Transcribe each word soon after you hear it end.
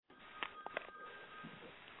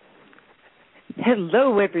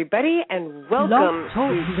Hello, everybody, and welcome Blog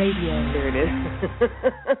Talk Radio. There it is.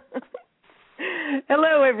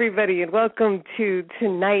 Hello, everybody, and welcome to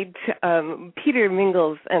tonight. Peter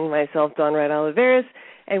Mingles and myself, Dawn Wright Oliveris,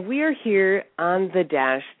 and we are here on the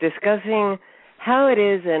dash discussing how it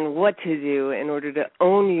is and what to do in order to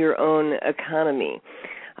own your own economy.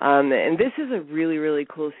 And this is a really, really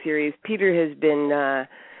cool series. Peter has been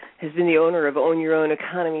the owner of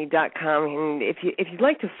OwnYourOwnEconomy.com, and if you'd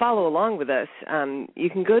like to follow along with us, you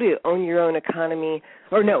can go to Own Your Own Economy.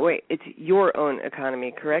 Or no, wait, it's Your Own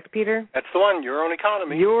Economy, correct, Peter? That's the one. Your Own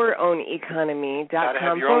Economy. YourOwnEconomy.com. Gotta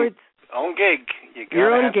have your own gig. You gotta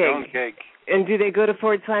your own have gig. Your own gig. And do they go to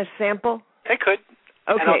 /sample? They could.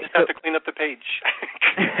 Okay. And I'll just have to clean up the page.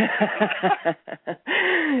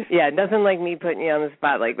 Yeah, nothing like me putting you on the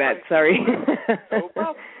spot like that. Sorry. No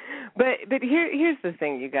problem. But here's the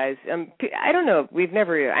thing, you guys. I don't know. We've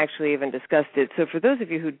never actually even discussed it. So for those of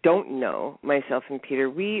you who don't know, myself and Peter,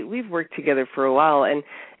 we've worked together for a while, and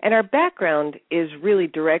our background is really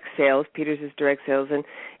direct sales. Peter's is direct sales,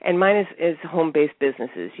 and mine is home-based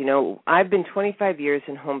businesses. You know, I've been 25 years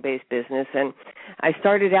in home-based business, and I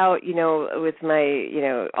started out, with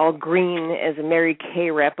my, all green as a Mary Kay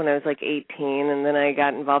rep when I was like 18, and then I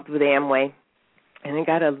got involved with Amway, and I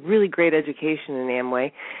got a really great education in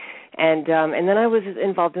Amway. And then I was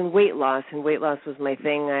involved in weight loss, and weight loss was my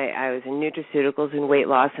thing. I was in nutraceuticals and weight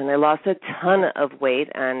loss, and I lost a ton of weight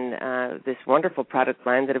on this wonderful product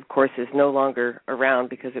line that, of course, is no longer around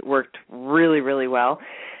because it worked really, really well.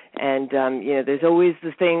 And, there's always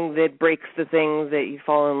the thing that breaks the thing that you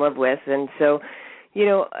fall in love with. And so,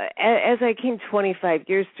 as I came 25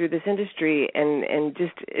 years through this industry and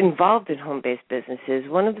just involved in home-based businesses,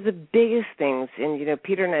 one of the biggest things, and,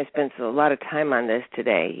 Peter and I spent a lot of time on this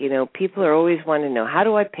today, people are always wanting to know, how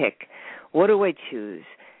do I pick? What do I choose?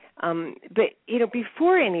 But,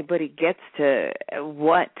 before anybody gets to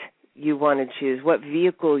what you want to choose, what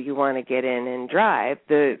vehicle you want to get in and drive,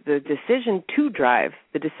 the decision to drive,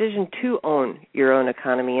 the decision to own your own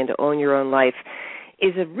economy and to own your own life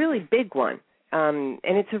is a really big one. And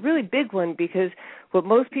it's a really big one because what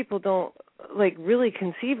most people don't really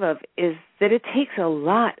conceive of is that it takes a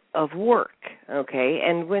lot of work, okay?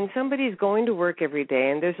 And when somebody's going to work every day,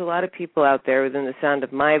 and there's a lot of people out there within the sound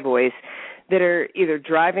of my voice that are either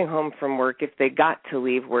driving home from work if they got to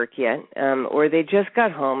leave work yet, or they just got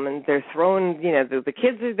home and they're throwing, the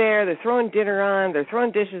kids are there, they're throwing dinner on, they're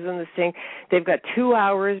throwing dishes in the sink. They've got 2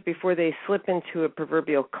 hours before they slip into a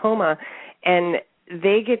proverbial coma, and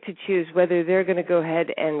they get to choose whether they're going to go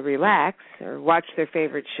ahead and relax or watch their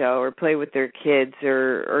favorite show or play with their kids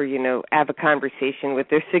or have a conversation with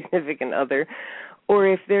their significant other, or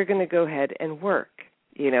if they're going to go ahead and work,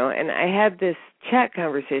 And I had this chat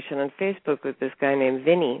conversation on Facebook with this guy named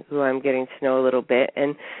Vinny, who I'm getting to know a little bit.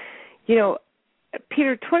 And,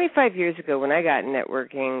 Peter, 25 years ago when I got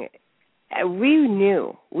networking, we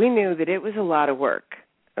knew that it was a lot of work.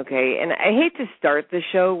 Okay, and I hate to start the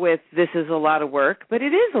show with this is a lot of work, but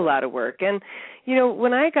it is a lot of work. And,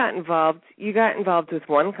 when I got involved, you got involved with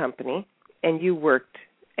one company, and you worked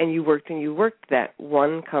that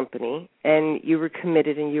one company, and you were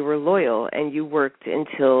committed and you were loyal, and you worked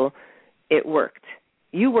until it worked.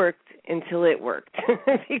 You worked until it worked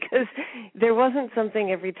because there wasn't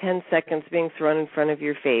something every 10 seconds being thrown in front of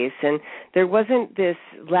your face, and there wasn't this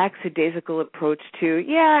lackadaisical approach to,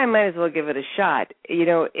 I might as well give it a shot.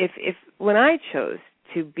 If when I chose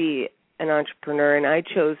to be an entrepreneur and I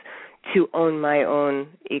chose to own my own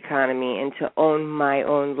economy and to own my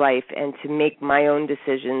own life and to make my own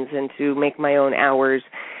decisions and to make my own hours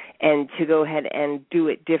and to go ahead and do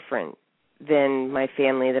it different than my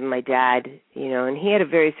family, than my dad, and he had a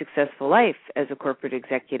very successful life as a corporate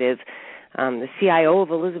executive, the CIO of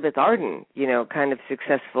Elizabeth Arden, kind of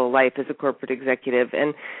successful life as a corporate executive.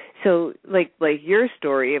 And so like your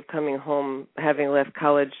story of coming home, having left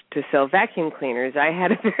college to sell vacuum cleaners, I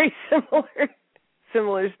had a very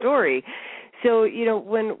similar story. So,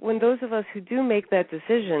 when those of us who do make that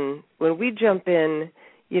decision, when we jump in,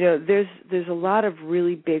 there's a lot of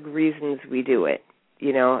really big reasons we do it.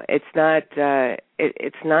 It's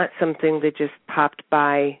not something that just popped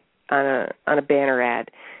by on a banner ad.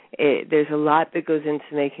 There's a lot that goes into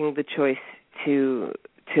making the choice to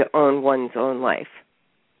own one's own life.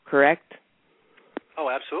 Correct? Oh,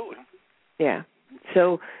 absolutely. Yeah.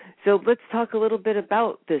 So let's talk a little bit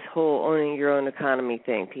about this whole owning your own economy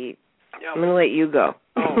thing, Pete. Yeah. I'm going to let you go.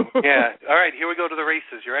 Oh, yeah. All right, here we go to the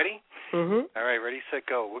races. You ready? Mm-hmm. All right, ready, set,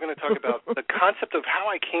 go. We're going to talk about the concept of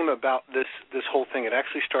how I came about this whole thing. It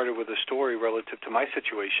actually started with a story relative to my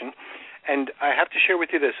situation. And I have to share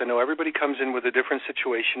with you this. I know everybody comes in with a different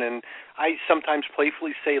situation, and I sometimes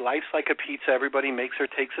playfully say life's like a pizza. Everybody makes or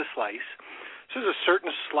takes a slice. So there's a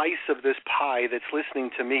certain slice of this pie that's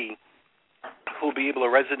listening to me who will be able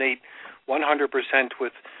to resonate 100%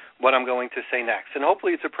 with what I'm going to say next. And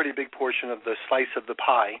hopefully it's a pretty big portion of the slice of the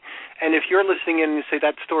pie. And if you're listening in and you say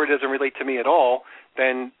that story doesn't relate to me at all,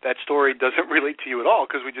 then that story doesn't relate to you at all,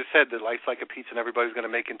 because we just said that life's like a pizza and everybody's going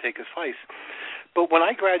to make and take a slice. But when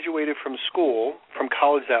I graduated from school, from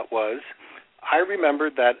college that was, I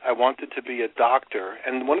remembered that I wanted to be a doctor.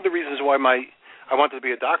 And one of the reasons why I wanted to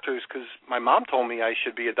be a doctor is because my mom told me I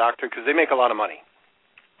should be a doctor because they make a lot of money.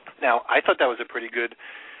 Now, I thought that was a pretty good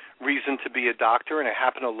reason to be a doctor, and I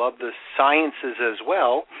happen to love the sciences as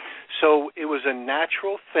well. So it was a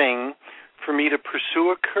natural thing for me to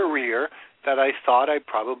pursue a career that I thought I'd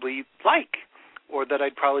probably like or that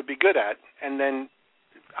I'd probably be good at. And then,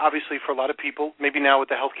 obviously, for a lot of people, maybe now with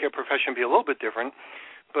the healthcare profession be a little bit different,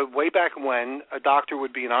 but way back when, a doctor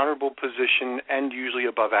would be an honorable position and usually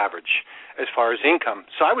above average as far as income.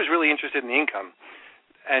 So I was really interested in the income.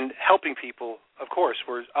 And helping people, of course,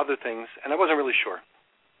 were other things, and I wasn't really sure.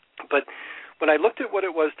 But when I looked at what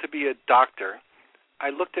it was to be a doctor,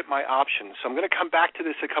 I looked at my options. So I'm going to come back to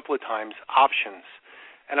this a couple of times, options.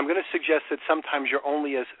 And I'm going to suggest that sometimes you're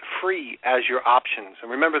only as free as your options.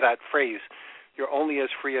 And remember that phrase, you're only as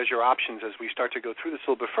free as your options, as we start to go through this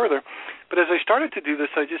a little bit further. But as I started to do this,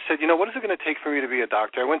 I just said, what is it going to take for me to be a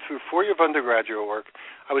doctor? I went through 4 years of undergraduate work.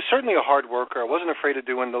 I was certainly a hard worker. I wasn't afraid of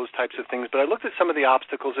doing those types of things. But I looked at some of the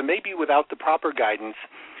obstacles, and maybe without the proper guidance,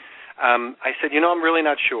 I said, I'm really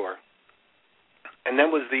not sure. And then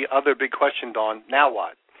was the other big question, Dawn, now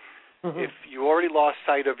what? Mm-hmm. If you already lost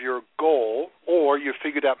sight of your goal, or you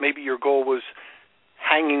figured out maybe your goal was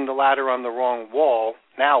hanging the ladder on the wrong wall,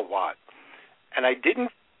 now what? And I didn't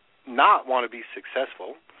not want to be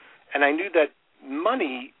successful, and I knew that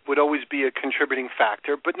money would always be a contributing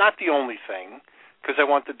factor, but not the only thing, because I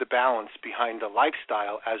wanted the balance behind the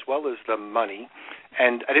lifestyle as well as the money.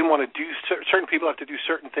 And I didn't want to do certain people have to do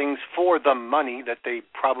certain things for the money that they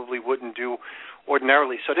probably wouldn't do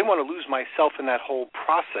ordinarily. So I didn't want to lose myself in that whole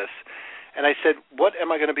process. And I said, what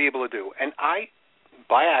am I going to be able to do? And I,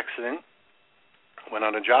 by accident, went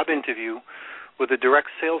on a job interview with a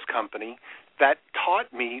direct sales company that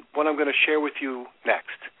taught me what I'm going to share with you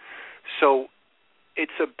next. So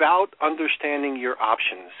it's about understanding your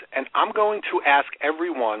options. And I'm going to ask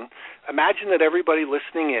everyone, imagine that everybody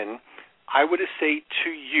listening in, I would say to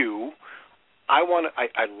you, I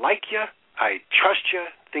like you, I trust you,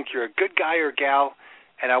 think you're a good guy or gal,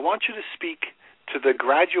 and I want you to speak to the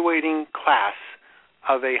graduating class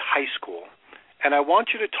of a high school. And I want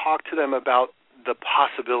you to talk to them about the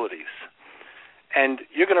possibilities. And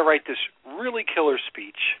you're going to write this really killer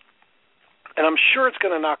speech, and I'm sure it's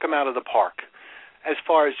going to knock them out of the park. As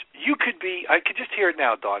far as you could be, I could just hear it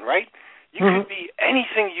now, Dawn, right? You could be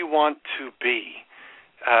anything you want to be.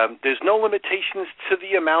 There's no limitations to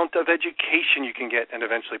the amount of education you can get and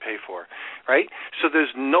eventually pay for, right? So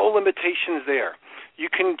there's no limitations there.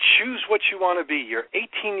 You can choose what you want to be. You're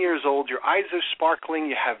 18 years old. Your eyes are sparkling.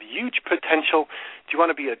 You have huge potential. Do you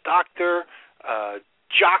want to be a doctor,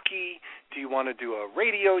 jockey? Do you want to do a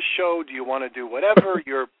radio show? Do you want to do whatever?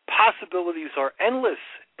 Your possibilities are endless,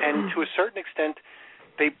 and to a certain extent,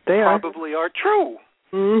 they probably are true.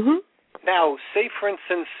 Mm-hmm. Now, say for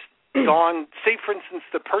instance, Dawn,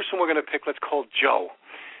 the person we're going to pick, let's call Joe.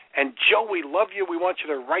 And Joe, we love you. We want you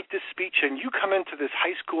to write this speech, and you come into this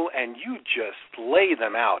high school and you just lay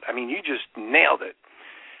them out. I mean, you just nailed it.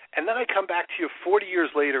 And then I come back to you 40 years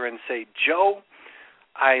later and say, Joe,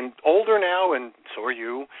 I'm older now, and so are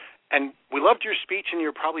you, and we loved your speech, and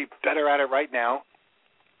you're probably better at it right now.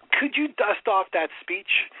 Could you dust off that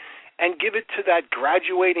speech and give it to that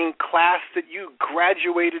graduating class that you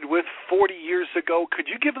graduated with 40 years ago? Could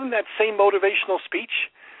you give them that same motivational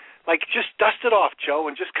speech? Like, just dust it off, Joe,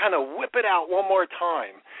 and just kind of whip it out one more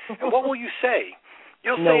time. And what will you say?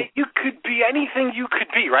 You'll say, you could be anything you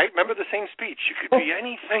could be, right? Remember the same speech. You could be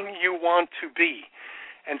anything you want to be.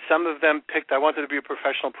 And some of them picked, I wanted to be a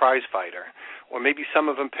professional prize fighter. Or maybe some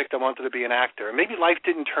of them picked, I wanted to be an actor. And maybe life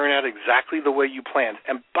didn't turn out exactly the way you planned.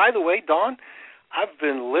 And by the way, Dawn, I've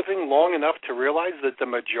been living long enough to realize that the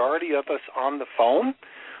majority of us on the phone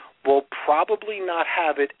will probably not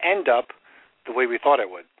have it end up the way we thought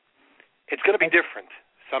it would. It's going to be different.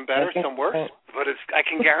 Some better, some worse. But I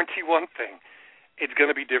can guarantee one thing. It's going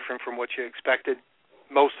to be different from what you expected.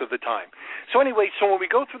 most of the time. So anyway, so when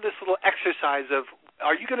we go through this little exercise of,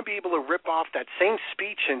 are you going to be able to rip off that same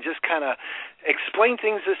speech and just kind of explain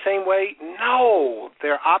things the same way? No,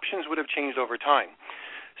 their options would have changed over time.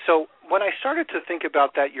 So when I started to think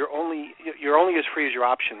about that, you're only as free as your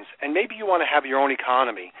options, and maybe you want to have your own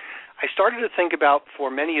economy. I started to think about, for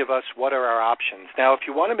many of us, what are our options. Now, if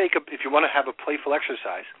you want to have a playful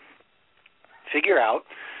exercise, figure out.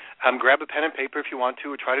 Grab a pen and paper if you want to,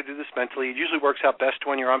 or try to do this mentally. It usually works out best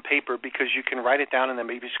when you're on paper because you can write it down and then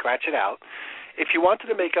maybe scratch it out. If you wanted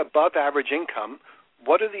to make above average income,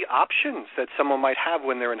 what are the options that someone might have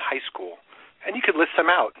when they're in high school? And you could list them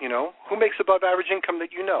out, Who makes above average income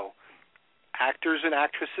that you know? Actors and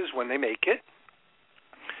actresses when they make it.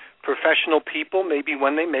 Professional people, maybe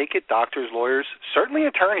when they make it. Doctors, lawyers, certainly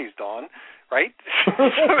attorneys, Dawn, right?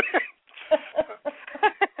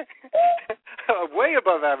 Way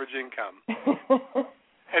above average income.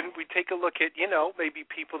 And we take a look at, maybe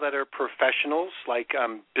people that are professionals, like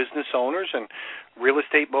business owners and real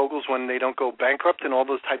estate moguls when they don't go bankrupt and all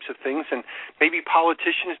those types of things. And maybe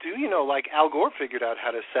politicians do, like Al Gore figured out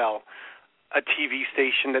how to sell a TV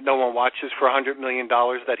station that no one watches for $100 million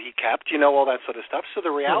that he kept, all that sort of stuff. So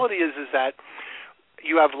the reality is that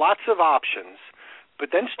you have lots of options, but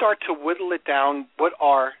then start to whittle it down. What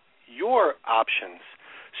are your options?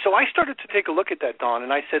 So I started to take a look at that, Dawn,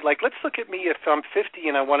 and I said, let's look at me if I'm 50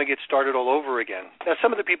 and I want to get started all over again. Now,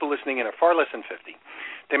 some of the people listening in are far less than 50.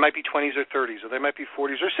 They might be 20s or 30s, or they might be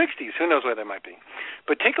 40s or 60s. Who knows where they might be?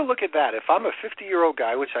 But take a look at that. If I'm a 50-year-old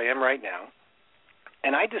guy, which I am right now,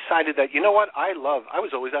 and I decided that, I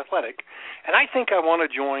was always athletic, and I think I want to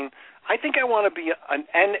be an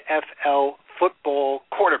NFL football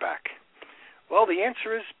quarterback. Well, the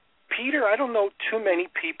answer is, Peter, I don't know too many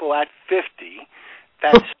people at 50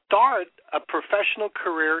 that start a professional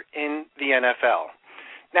career in the NFL.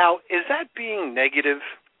 Now, is that being negative?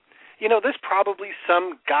 There's probably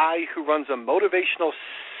some guy who runs a motivational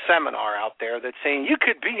seminar out there that's saying you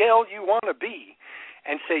could be all you want to be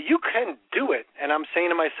and say you can do it. And I'm saying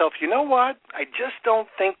to myself, you know what? I just don't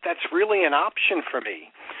think that's really an option for me.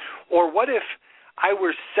 Or what if I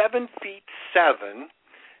were 7'7"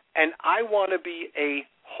 and I want to be a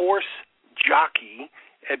horse jockey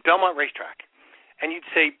at Belmont Racetrack? And you'd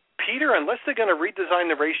say, Peter, unless they're going to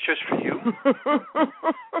redesign the race just for you.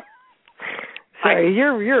 Sorry,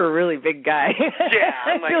 you're a really big guy. Yeah,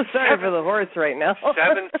 I feel sorry for the horse right now.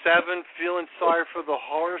 7'7", feeling sorry for the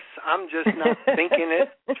horse. I'm just not thinking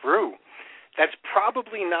it through. That's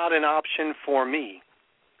probably not an option for me.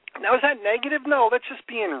 Now, is that negative? No, that's just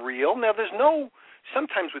being real. Now,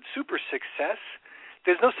 sometimes with super success,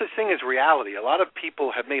 there's no such thing as reality. A lot of people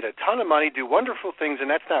have made a ton of money, do wonderful things, and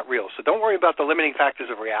that's not real. So don't worry about the limiting factors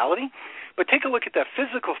of reality, but take a look at that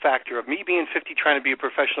physical factor of me being 50 trying to be a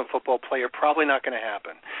professional football player. Probably not going to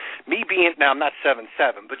happen. Now I'm not 7'7",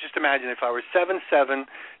 but just imagine if I were 7'7",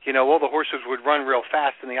 all the horses would run real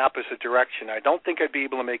fast in the opposite direction. I don't think I'd be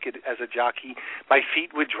able to make it as a jockey. My feet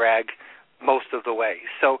would drag most of the way.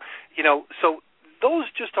 So those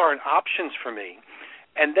just aren't options for me.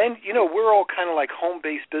 And then, we're all kind of like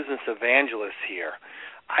home-based business evangelists here.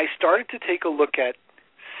 I started to take a look at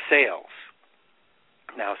sales.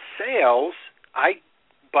 Now, sales,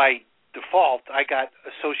 by default, I got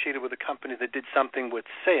associated with a company that did something with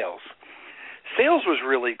sales. Sales was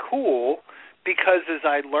really cool because as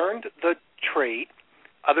I learned the trade,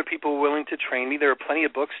 other people were willing to train me. There are plenty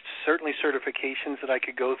of books, certainly certifications that I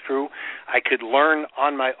could go through. I could learn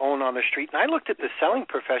on my own on the street. And I looked at the selling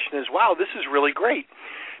profession as, wow, this is really great.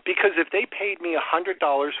 Because if they paid me $100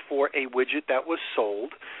 for a widget that was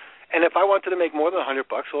sold, and if I wanted to make more than $100,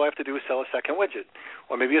 all I have to do is sell a second widget,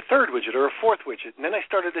 or maybe a third widget or a fourth widget. And then I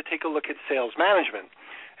started to take a look at sales management.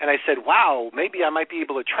 And I said, wow, maybe I might be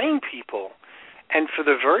able to train people. And for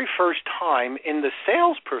the very first time in the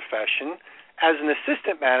sales profession, as an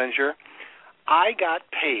assistant manager, I got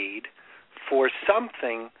paid for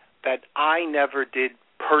something that I never did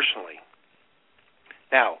personally.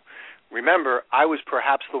 Now, remember, I was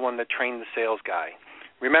perhaps the one that trained the sales guy.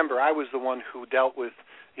 Remember, I was the one who dealt with,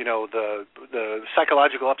 the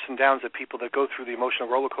psychological ups and downs of people that go through the emotional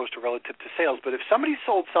roller coaster relative to sales. But if somebody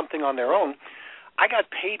sold something on their own, I got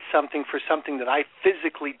paid something for something that I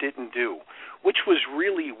physically didn't do, which was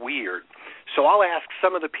really weird. So I'll ask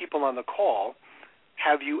some of the people on the call,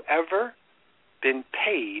 have you ever been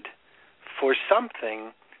paid for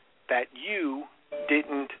something that you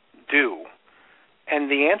didn't do?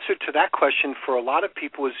 And the answer to that question for a lot of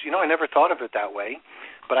people is, I never thought of it that way,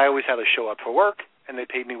 but I always had to show up for work, and they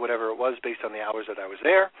paid me whatever it was based on the hours that I was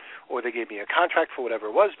there, or they gave me a contract for whatever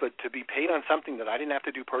it was. But to be paid on something that I didn't have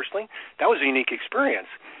to do personally, that was a unique experience.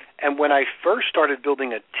 And when I first started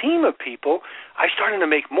building a team of people, I started to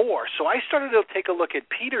make more. So I started to take a look at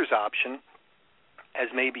Peter's option as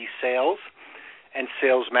maybe sales and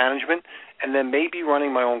sales management, and then maybe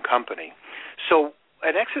running my own company. So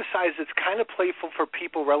an exercise that's kind of playful for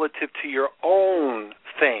people relative to your own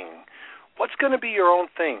thing. What's going to be your own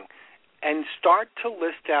thing? And start to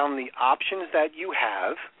list down the options that you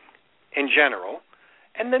have in general,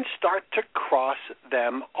 and then start to cross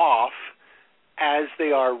them off as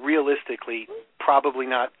they are realistically probably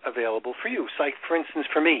not available for you. So like, for instance,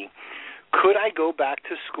 for me, could I go back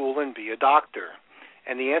to school and be a doctor?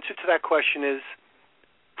 And the answer to that question is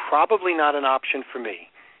probably not an option for me.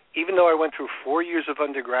 Even though I went through 4 years of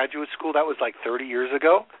undergraduate school, that was like 30 years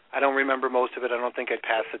ago. I don't remember most of it. I don't think I'd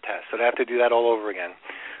pass the test. So I'd have to do that all over again.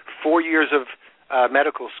 4 years of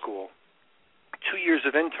medical school, 2 years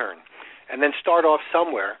of intern, and then start off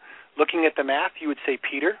somewhere. Looking at the math, you would say,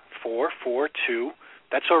 Peter, 4, 4, 2.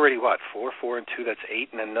 That's already what? 4, 4, and 2, that's 8,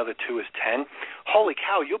 and then another 2 is 10. Holy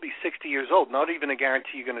cow, you'll be 60 years old. Not even a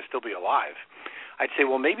guarantee you're going to still be alive. I'd say,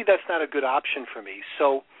 well, maybe that's not a good option for me.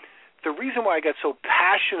 So the reason why I got so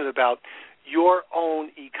passionate about your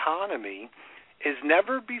own economy is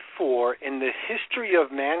never before in the history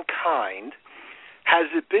of mankind has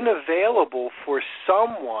it been available for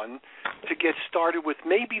someone to get started with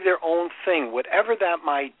maybe their own thing, whatever that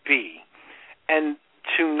might be. And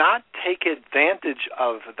to not take advantage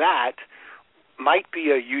of that might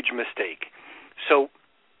be a huge mistake. So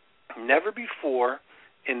never before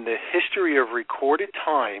in the history of recorded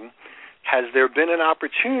time has there been an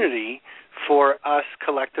opportunity for us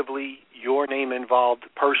collectively, your name involved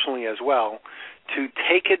personally as well, to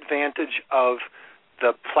take advantage of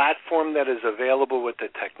the platform that is available with the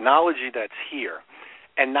technology that's here.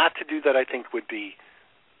 And not to do that, I think, would be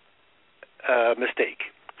a mistake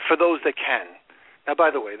for those that can. Now,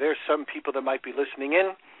 by the way, there's some people that might be listening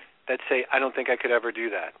in that say, I don't think I could ever do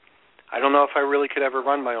that. I don't know if I really could ever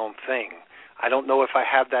run my own thing. I don't know if I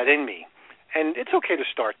have that in me. And it's okay to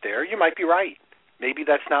start there. You might be right. Maybe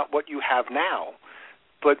that's not what you have now.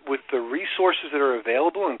 But with the resources that are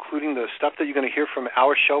available, including the stuff that you're going to hear from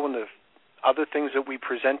our show and the other things that we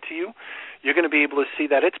present to you, you're going to be able to see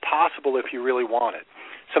that it's possible if you really want it.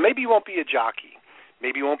 So maybe you won't be a jockey.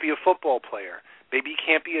 Maybe you won't be a football player. Maybe you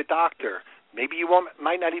can't be a doctor. Maybe you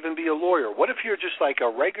might not even be a lawyer. What if you're just like a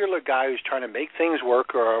regular guy who's trying to make things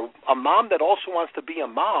work, or a mom that also wants to be a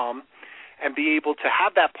mom and be able to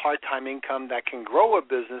have that part-time income that can grow a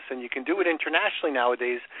business, and you can do it internationally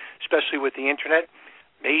nowadays, especially with the Internet?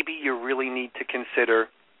 Maybe you really need to consider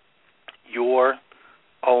your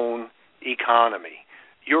own economy,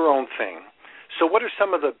 your own thing. So what are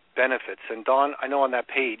some of the benefits? And Dawn, I know on that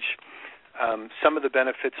page, some of the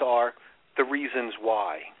benefits are the reasons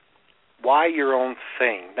why. Why your own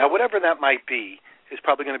thing? Now, whatever that might be is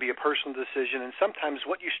probably going to be a personal decision, and sometimes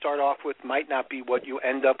what you start off with might not be what you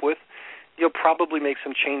end up with. You'll probably make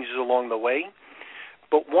some changes along the way,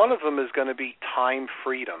 but one of them is going to be time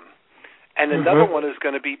freedom, and another one is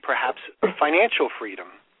going to be perhaps financial freedom.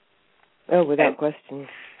 Oh, without question.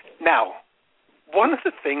 Now, one of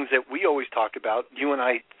the things that we always talk about, you and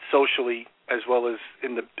I socially as well as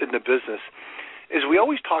in the business, is we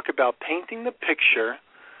always talk about painting the picture,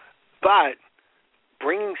 but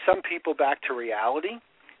bringing some people back to reality.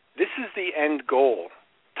 This is the end goal,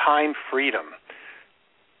 time freedom.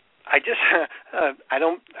 I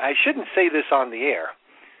shouldn't say this on the air,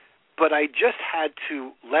 but I just had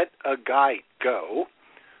to let a guy go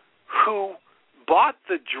who bought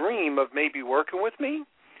the dream of maybe working with me,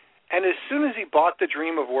 and as soon as he bought the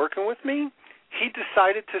dream of working with me, he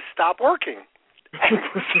decided to stop working.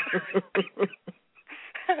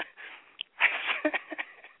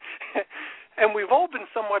 And we've all been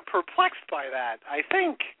somewhat perplexed by that, I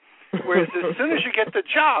think. Whereas as soon as you get the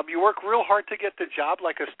job, you work real hard to get the job,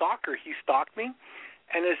 like a stalker. He stalked me.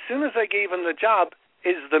 And as soon as I gave him the job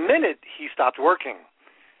is the minute he stopped working.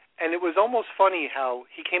 And it was almost funny how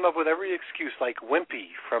he came up with every excuse, like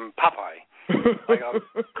Wimpy from Popeye. Like, I'll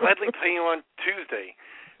gladly pay you on Tuesday.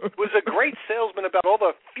 Was a great salesman about all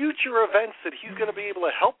the future events that he's going to be able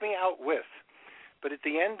to help me out with. But at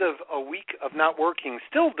the end of a week of not working,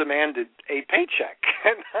 still demanded a paycheck.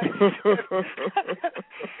 And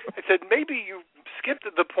I said, maybe you skipped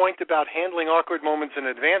the point about handling awkward moments in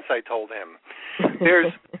advance, I told him.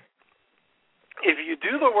 If you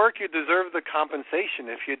do the work, you deserve the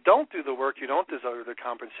compensation. If you don't do the work, you don't deserve the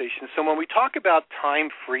compensation. So when we talk about time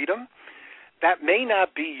freedom, that may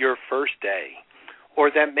not be your first day,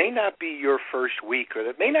 or that may not be your first week, or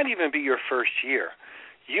that may not even be your first year.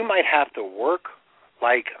 You might have to work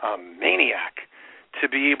like a maniac to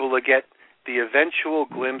be able to get the eventual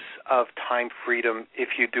glimpse of time freedom if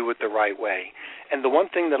you do it the right way. And the one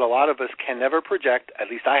thing that a lot of us can never project, at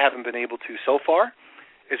least I haven't been able to so far,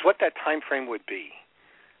 is what that time frame would be.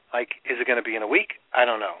 Like, is it going to be in a week? I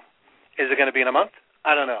don't know. Is it going to be in a month?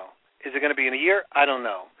 I don't know. Is it going to be in a year? I don't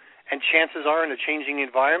know. And chances are, in a changing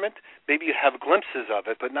environment, maybe you have glimpses of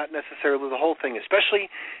it, but not necessarily the whole thing, especially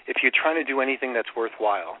if you're trying to do anything that's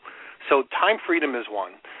worthwhile. So time freedom is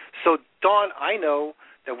one. So, Dawn, I know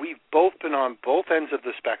that we've both been on both ends of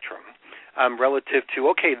the spectrum relative to,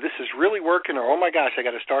 okay, this is really working, or, oh, my gosh, I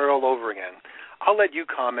got to start it all over again. I'll let you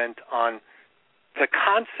comment on the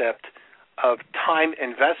concept of time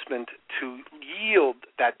investment to yield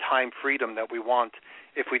that time freedom that we want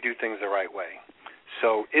if we do things the right way.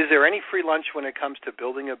 So is there any free lunch when it comes to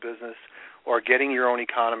building a business or getting your own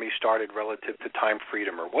economy started relative to time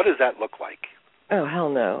freedom, or what does that look like? Oh, hell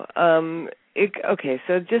no. Okay,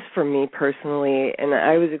 so just for me personally, and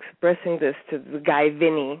I was expressing this to the guy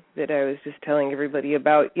Vinny that I was just telling everybody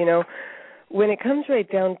about, when it comes right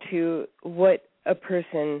down to what a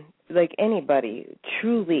person, like anybody,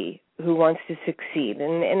 truly who wants to succeed,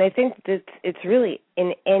 and I think that it's really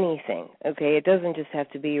in anything, okay? It doesn't just have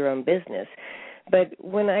to be your own business. But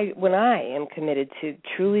when I am committed to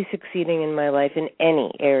truly succeeding in my life in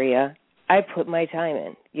any area, I put my time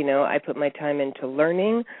in. I put my time into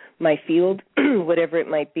learning my field, whatever it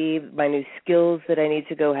might be, my new skills that I need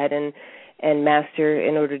to go ahead and master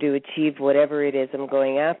in order to achieve whatever it is I'm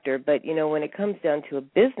going after. But, when it comes down to a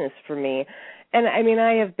business for me, and I mean,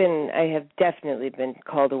 I have definitely been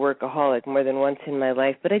called a workaholic more than once in my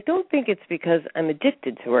life, but I don't think it's because I'm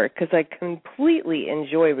addicted to work, because I completely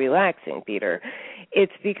enjoy relaxing, Peter.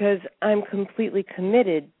 It's because I'm completely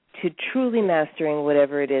committed to truly mastering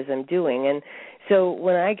whatever it is I'm doing. And so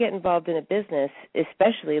when I get involved in a business,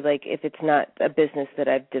 especially like if it's not a business that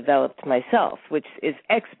I've developed myself, which is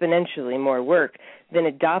exponentially more work than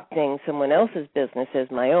adopting someone else's business as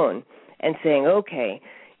my own and saying, okay,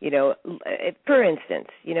 for instance,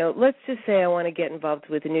 let's just say I want to get involved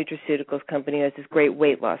with a nutraceuticals company who has this great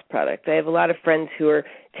weight loss product. I have a lot of friends who are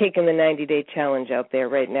taking the 90-day challenge out there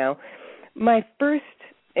right now. My first,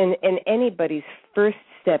 and anybody's first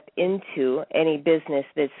step into any business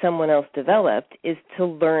that someone else developed is to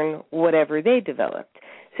learn whatever they developed.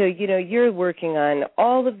 So, you're working on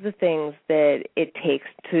all of the things that it takes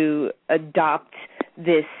to adopt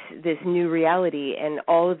this new reality, and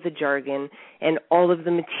all of the jargon and all of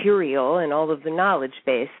the material and all of the knowledge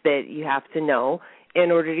base that you have to know in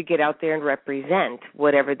order to get out there and represent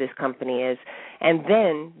whatever this company is. And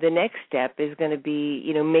then the next step is going to be,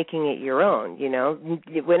 making it your own.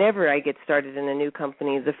 Whenever I get started in a new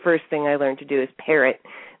company, the first thing I learn to do is parrot.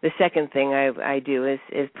 The second thing I do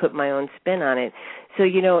is put my own spin on it. So,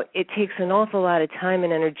 it takes an awful lot of time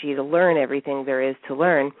and energy to learn everything there is to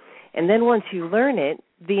learn. And then once you learn it,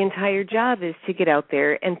 the entire job is to get out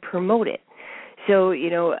there and promote it. So,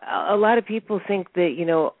 a lot of people think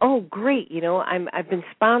that, oh, great, I've been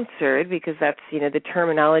sponsored, because that's, the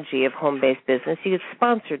terminology of home-based business. You get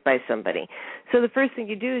sponsored by somebody. So the first thing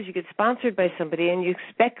you do is you get sponsored by somebody and you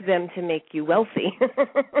expect them to make you wealthy.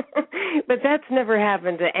 But that's never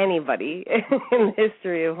happened to anybody in the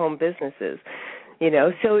history of home businesses.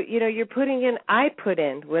 So, you're putting in, I put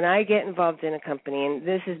in, when I get involved in a company, and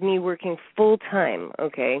this is me working full-time,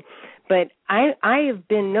 okay, but I have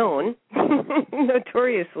been known,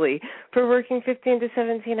 notoriously, for working 15 to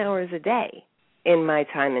 17 hours a day in my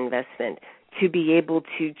time investment to be able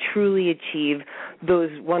to truly achieve those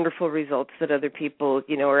wonderful results that other people,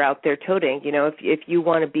 are out there toting. If you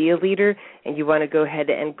want to be a leader and you want to go ahead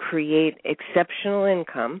and create exceptional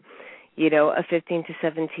income, a 15 to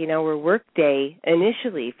 17-hour work day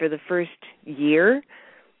initially for the first year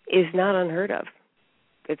is not unheard of.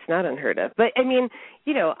 It's not unheard of. But,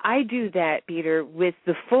 I do that, Peter, with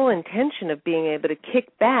the full intention of being able to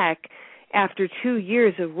kick back after 2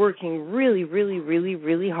 years of working really, really, really,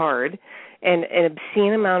 really hard and an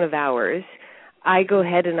obscene amount of hours. I go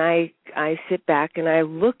ahead and I sit back and I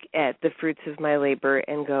look at the fruits of my labor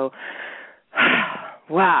and go,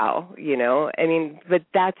 wow, but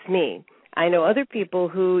that's me. I know other people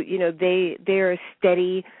who, they're a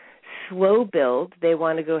steady, slow build. They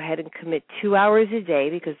want to go ahead and commit 2 hours a day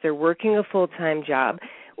because they're working a full-time job,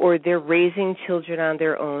 or they're raising children on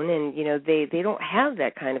their own, and, they don't have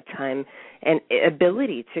that kind of time and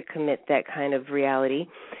ability to commit that kind of reality.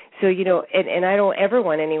 So, and I don't ever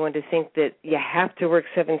want anyone to think that you have to work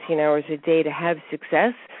 17 hours a day to have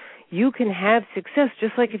success. You can have success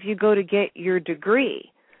just like if you go to get your degree.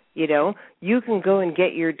 You can go and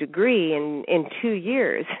get your degree in 2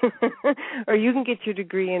 years, or you can get your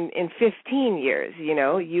degree in 15 years.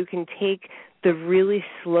 You can take the really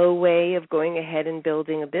slow way of going ahead and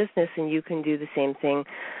building a business, and you can do the same thing.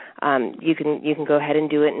 You can go ahead and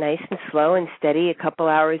do it nice and slow and steady, a couple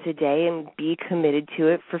hours a day, and be committed to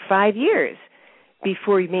it for 5 years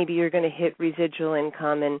before maybe you're going to hit residual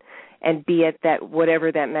income and be at that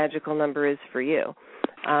whatever that magical number is for you.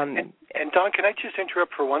 And Dawn, can I just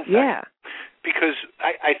interrupt for 1 second? Yeah. Because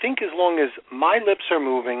I think as long as my lips are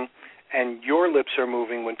moving and your lips are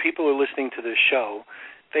moving when people are listening to this show,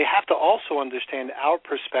 they have to also understand our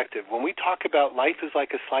perspective. When we talk about life is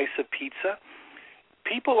like a slice of pizza,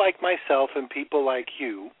 people like myself and people like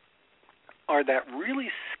you are that really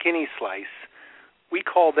skinny slice. We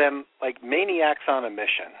call them like maniacs on a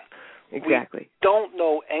mission. Exactly. We don't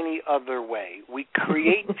know any other way. We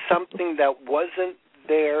create something that wasn't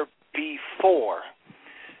there before,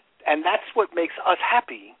 and that's what makes us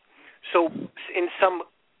happy. So in some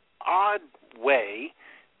odd way,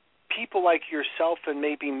 people like yourself and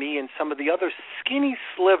maybe me and some of the other skinny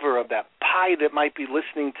sliver of that pie that might be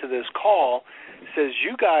listening to this call says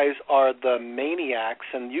you guys are the maniacs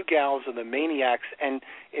and you gals are the maniacs, and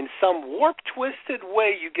in some warped, twisted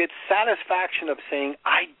way you get satisfaction of saying,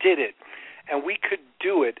 I did it, and we could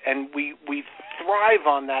do it, and we thrive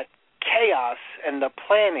on that chaos and the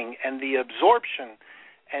planning and the absorption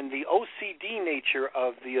and the OCD nature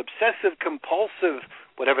of the obsessive-compulsive,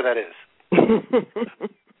 whatever that is.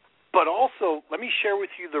 But also, let me share with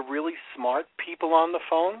you the really smart people on the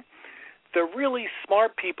phone. The really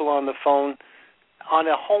smart people on the phone on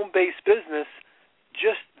a home-based business,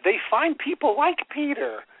 they find people like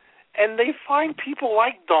Peter, and they find people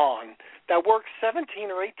like Dawn that work 17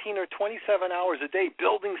 or 18 or 27 hours a day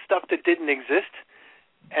building stuff that didn't exist,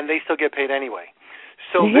 and they still get paid anyway.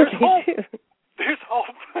 So there's hope. There's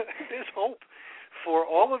hope. There's hope for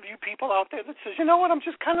all of you people out there that says, you know what, I'm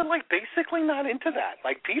just kind of like basically not into that.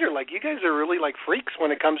 Like Peter, like you guys are really like freaks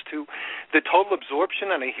when it comes to the total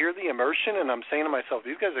absorption, and I hear the immersion, and I'm saying to myself,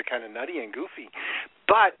 these guys are kind of nutty and goofy.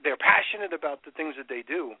 But they're passionate about the things that they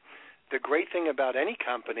do. The great thing about any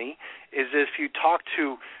company is if you talk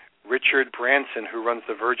to Richard Branson, who runs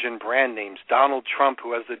the Virgin brand names, Donald Trump,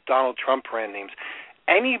 who has the Donald Trump brand names,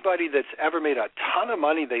 anybody that's ever made a ton of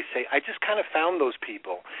money, they say, I just kind of found those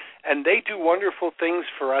people. And they do wonderful things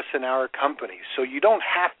for us in our company. So you don't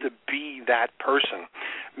have to be that person.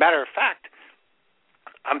 Matter of fact,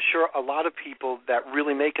 I'm sure a lot of people that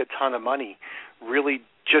really make a ton of money really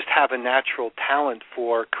just have a natural talent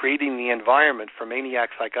for creating the environment for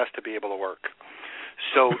maniacs like us to be able to work.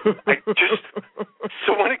 So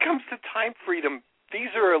so when it comes to time freedom,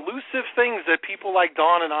 these are elusive things that people like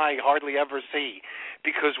Dawn and I hardly ever see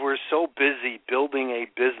because we're so busy building a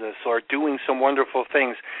business or doing some wonderful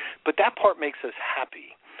things. But that part makes us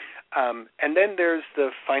happy. And then there's the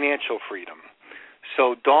financial freedom.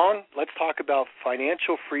 So, Dawn, let's talk about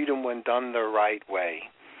financial freedom when done the right way.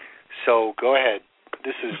 So go ahead.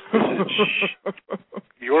 This is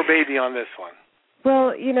your baby on this one.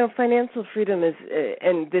 Well, financial freedom is,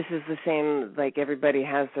 and this is the same, like everybody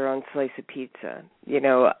has their own slice of pizza.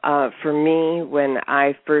 For me, when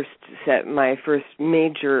I first set my first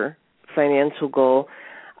major financial goal,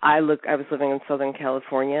 I was living in Southern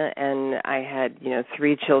California, and I had,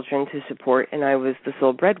 3 children to support, and I was the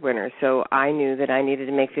sole breadwinner. So I knew that I needed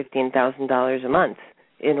to make $15,000 a month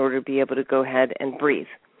in order to be able to go ahead and breathe.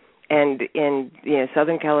 And in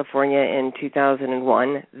Southern California in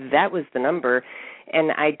 2001, that was the number,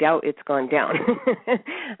 and I doubt it's gone down.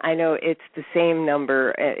 I know it's the same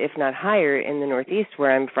number, if not higher, in the Northeast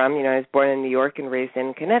where I'm from. I was born in New York and raised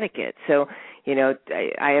in Connecticut. So,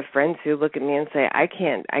 I have friends who look at me and say, I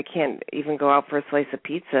can't even go out for a slice of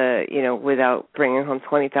pizza, without bringing home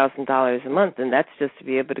 $20,000 a month, and that's just to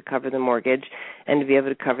be able to cover the mortgage and to be able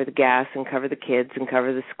to cover the gas and cover the kids and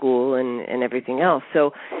cover the school and everything else.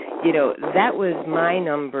 So, that was my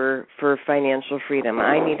number for financial freedom.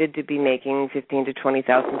 I needed to be making $15,000 to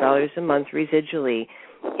 $20,000 a month residually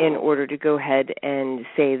in order to go ahead and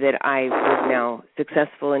say that I was now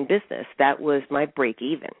successful in business. That was my break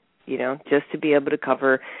even. Just to be able to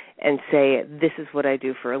cover and say, this is what I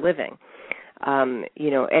do for a living,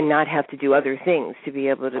 and not have to do other things to be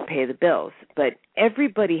able to pay the bills. But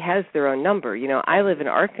everybody has their own number. I live in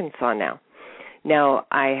Arkansas now. Now,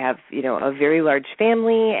 I have, a very large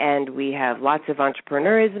family, and we have lots of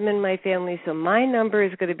entrepreneurism in my family, so my number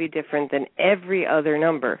is going to be different than every other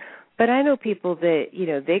number. But I know people that,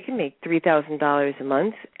 they can make $3,000 a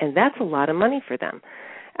month, and that's a lot of money for them.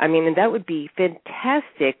 And that would be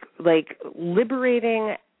fantastic, like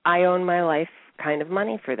liberating, I own my life kind of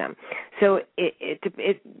money for them. So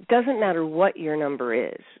it doesn't matter what your number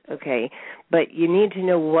is, okay, but you need to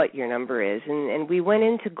know what your number is. And we went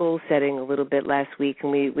into goal setting a little bit last week,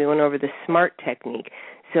 and we went over the SMART technique.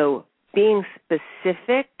 So being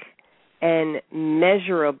specific and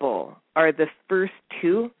measurable are the first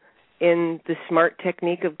two in the SMART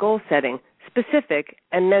technique of goal setting, specific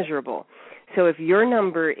and measurable. So if your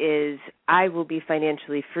number is, I will be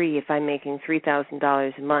financially free if I'm making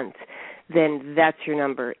 $3,000 a month, then that's your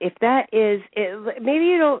number. If that is, maybe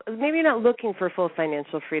you're not looking for full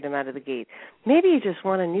financial freedom out of the gate. Maybe you just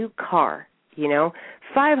want a new car. You know,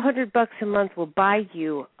 $500 a month will buy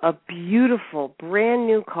you a beautiful, brand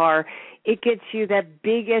new car. It gets you that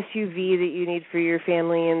big SUV that you need for your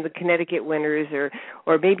family in the Connecticut winters,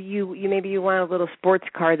 or maybe you want a little sports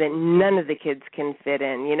car that none of the kids can fit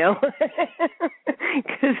in. You know,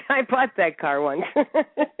 because I bought that car once,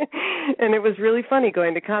 and it was really funny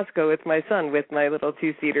going to Costco with my son with my little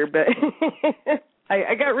two-seater, but.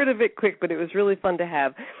 I got rid of it quick, but it was really fun to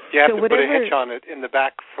have. You have to put a hitch on it in the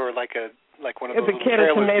back for like one of those little can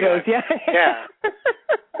of tomatoes, yeah. Yeah.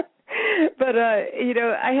 But,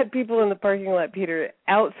 I had people in the parking lot, Peter,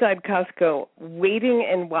 outside Costco waiting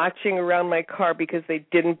and watching around my car because they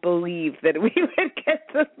didn't believe that we would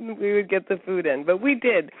get the food in. But we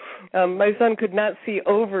did. My son could not see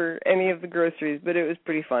over any of the groceries, but it was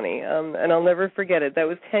pretty funny. And I'll never forget it. That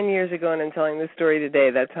was 10 years ago, and I'm telling this story today.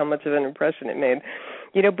 That's how much of an impression it made.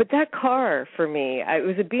 But that car for me, it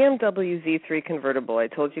was a BMW Z3 convertible. I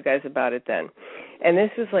told you guys about it then. And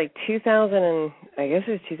this was like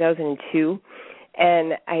 2002.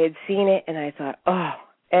 And I had seen it, and I thought, oh.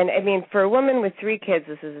 And, I mean, for a woman with 3 kids,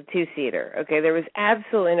 this is a 2-seater, okay? There was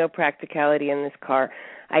absolutely no practicality in this car.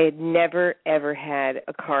 I had never, ever had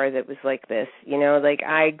a car that was like this. Like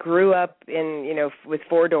I grew up with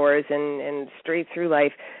 4 doors and straight through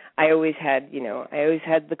life. I always had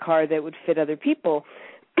the car that would fit other people.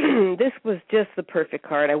 This was just the perfect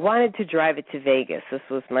car, and I wanted to drive it to Vegas. This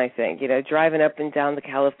was my thing, driving up and down the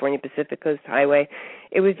California Pacific Coast Highway.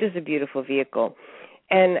 It was just a beautiful vehicle.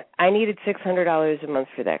 And I needed $600 a month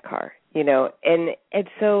for that car, and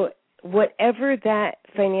so whatever that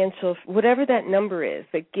number is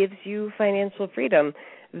that gives you financial freedom,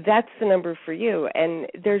 that's the number for you. And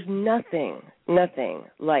there's nothing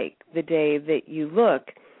like the day that you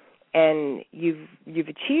look and you've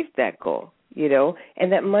achieved that goal,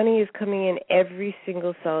 and that money is coming in every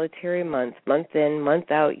single solitary month in,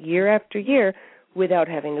 month out, year after year, without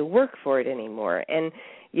having to work for it anymore. And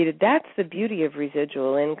that's the beauty of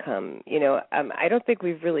residual income. I don't think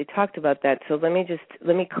we've really talked about that, so let me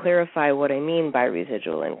clarify what I mean by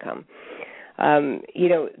residual income.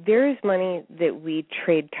 There is money that we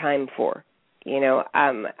trade time for.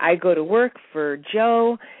 I go to work for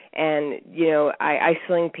Joe, and I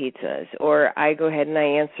sling pizzas, or I go ahead and I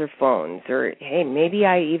answer phones, or hey, maybe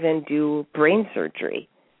I even do brain surgery.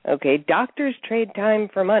 Okay, doctors trade time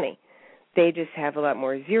for money. They just have a lot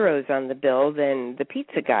more zeros on the bill than the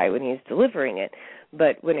pizza guy when he's delivering it.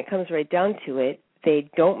 But when it comes right down to it, they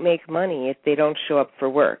don't make money if they don't show up for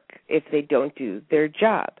work, if they don't do their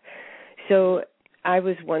job. So I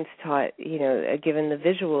was once taught, given the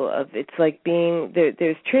visual of it's like being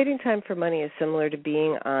there's trading time for money is similar to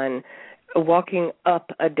being walking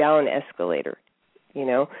up a down escalator,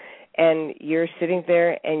 and you're sitting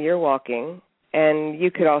there and you're walking. And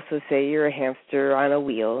you could also say you're a hamster on a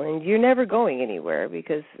wheel, and you're never going anywhere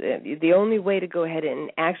because the only way to go ahead and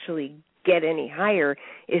actually get any higher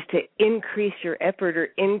is to increase your effort or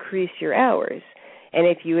increase your hours. And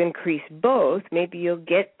if you increase both, maybe you'll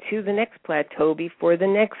get to the next plateau before the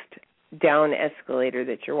next down escalator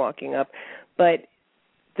that you're walking up. But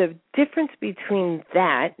the difference between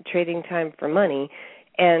that, trading time for money,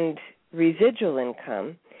 and residual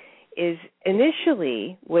income is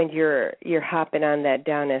initially when you're hopping on that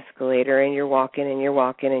down escalator and you're walking and you're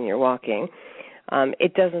walking and you're walking,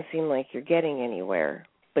 it doesn't seem like you're getting anywhere.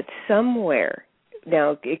 But somewhere,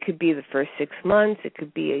 now it could be the first 6 months, it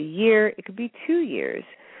could be a year, it could be 2 years,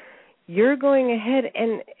 you're going ahead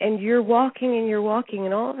and you're walking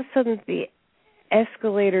and all of a sudden the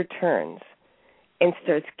escalator turns and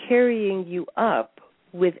starts carrying you up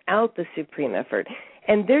without the supreme effort.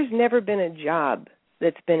 And there's never been a job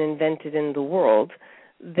that's been invented in the world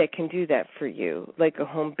that can do that for you, like a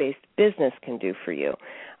home-based business can do for you.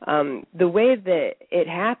 The way that it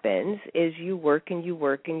happens is you work and you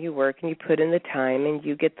work and you work and you put in the time and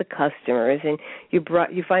you get the customers and you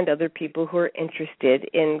find other people who are interested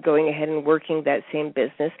in going ahead and working that same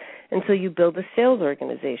business, and so you build a sales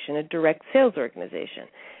organization, a direct sales organization.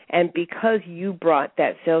 And because you brought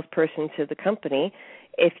that salesperson to the company,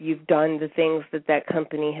 If you've done the things that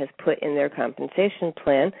company has put in their compensation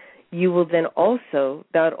plan, you will then also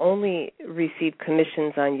not only receive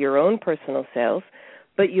commissions on your own personal sales,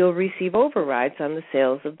 but you'll receive overrides on the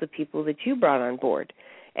sales of the people that you brought on board.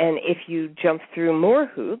 And if you jump through more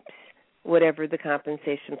hoops, whatever the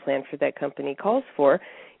compensation plan for that company calls for,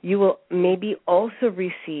 you will maybe also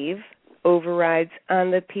receive overrides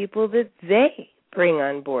on the people that they bring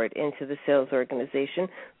on board into the sales organization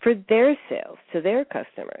for their sales to their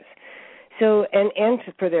customers. So, and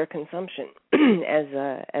for their consumption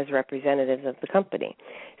as representatives of the company.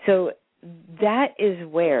 So that is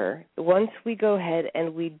where, once we go ahead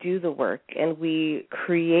and we do the work and we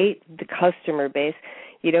create the customer base,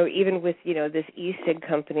 even with, this e-cig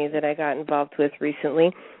company that I got involved with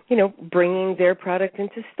recently, bringing their product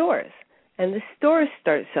into stores. And the stores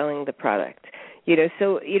start selling the product.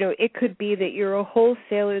 So it could be that you're a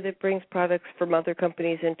wholesaler that brings products from other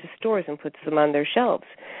companies into stores and puts them on their shelves.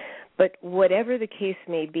 But whatever the case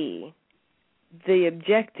may be, the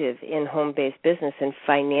objective in home-based business and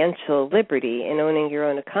financial liberty in owning your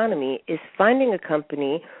own economy is finding a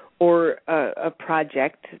company or a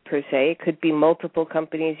project, per se. It could be multiple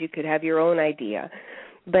companies. You could have your own idea.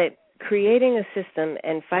 But creating a system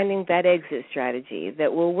and finding that exit strategy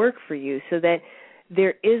that will work for you so that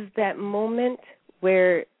there is that moment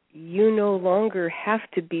where you no longer have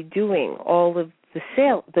to be doing all of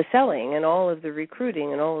the selling and all of the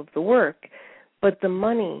recruiting and all of the work, but the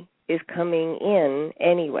money is coming in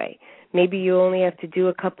anyway. Maybe you only have to do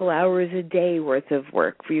a couple hours a day worth of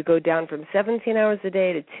work. You go down from 17 hours a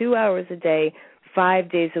day to 2 hours a day,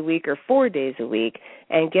 5 days a week or 4 days a week,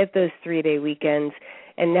 and get those 3-day weekends.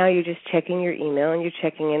 And now you're just checking your email and you're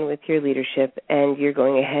checking in with your leadership and you're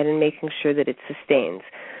going ahead and making sure that it sustains.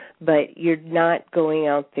 But you're not going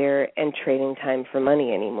out there and trading time for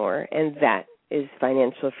money anymore, and that is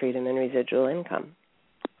financial freedom and residual income.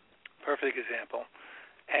 Perfect example.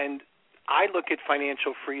 And I look at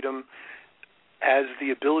financial freedom as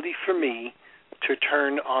the ability for me to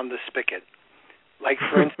turn on the spigot. Like,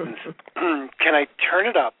 for instance, can I turn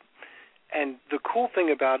it up? And the cool thing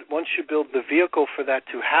about it, once you build the vehicle for that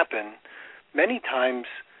to happen, many times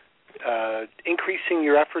increasing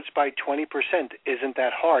your efforts by 20% isn't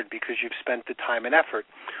that hard because you've spent the time and effort.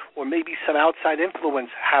 Or maybe some outside influence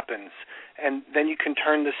happens, and then you can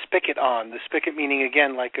turn the spigot on. The spigot meaning,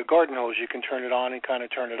 again, like a garden hose, you can turn it on and kind of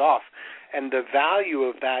turn it off. And the value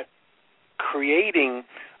of that creating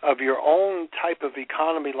of your own type of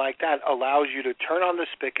economy like that allows you to turn on the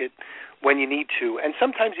spigot when you need to, and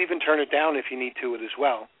sometimes even turn it down if you need to as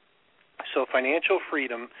well. So financial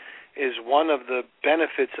freedom is one of the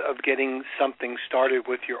benefits of getting something started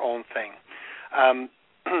with your own thing.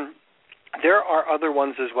 There are other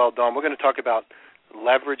ones as well, Dawn. We're going to talk about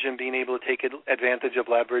leverage and being able to take advantage of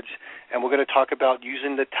leverage, and we're going to talk about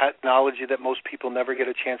using the technology that most people never get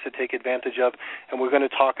a chance to take advantage of, and we're going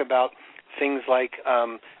to talk about things like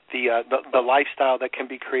the lifestyle that can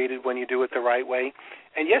be created when you do it the right way.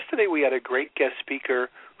 And yesterday we had a great guest speaker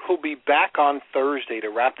who'll be back on Thursday to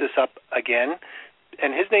wrap this up again,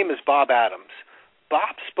 and his name is Bob Adams.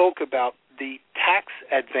 Bob spoke about the tax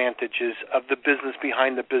advantages of the business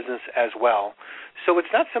behind the business as well. So it's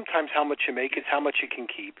not sometimes how much you make, it's how much you can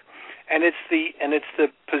keep. And it's the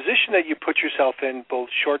position that you put yourself in, both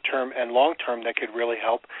short-term and long-term, that could really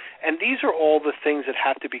help. And these are all the things that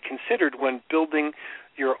have to be considered when building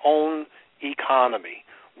your own economy.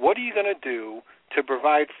 What are you going to do to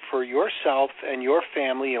provide for yourself and your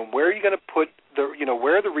family, and where are you going to put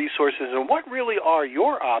where are the resources, and what really are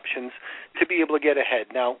your options to be able to get ahead?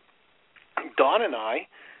 Now, Dawn and I,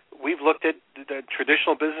 we've looked at the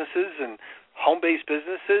traditional businesses and home-based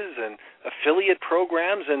businesses and affiliate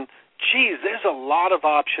programs, and geez, there's a lot of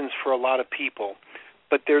options for a lot of people.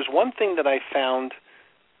 But there's one thing that I found,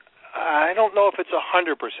 I don't know if it's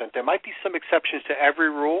 100%. There might be some exceptions to every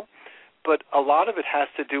rule, but a lot of it has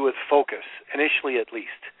to do with focus, initially at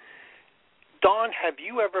least. Dawn, have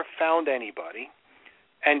you ever found anybody,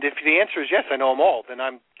 and if the answer is yes, I know them all, then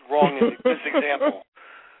I'm wrong in this example,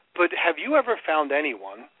 but have you ever found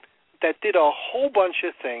anyone that did a whole bunch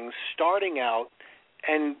of things starting out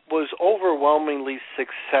and was overwhelmingly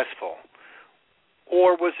successful?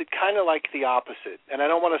 Or was it kind of like the opposite? And I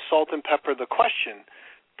don't want to salt and pepper the question,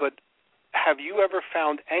 but have you ever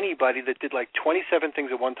found anybody that did like 27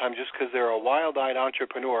 things at one time just because they're a wild-eyed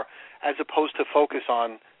entrepreneur, as opposed to focus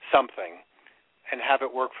on something and have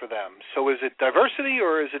it work for them? So is it diversity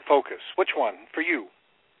or is it focus? Which one for you?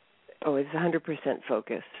 Oh, it's 100%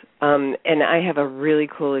 focus. And I have a really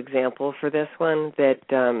cool example for this one that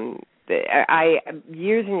I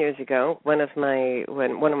years and years ago, one of my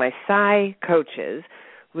PSY coaches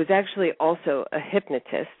was actually also a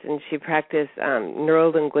hypnotist, and she practiced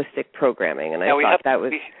neuro-linguistic programming. And I thought that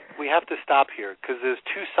was... We have to stop here because there's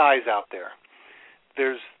two Sais out there.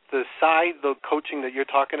 There's the Sai, the coaching that you're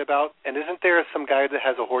talking about, and isn't there some guy that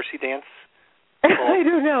has a horsey dance? I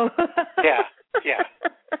don't know. Yeah.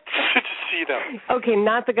 To see them. Okay,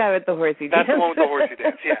 not the guy with the horsey dance. That's the one with the horsey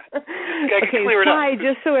dance, yeah. Okay, clear it Sai, up.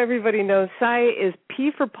 just so everybody knows, Sai is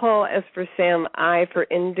P for Paul, S for Sam, I for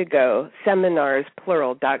Indigo, seminars,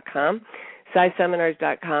 plural.com,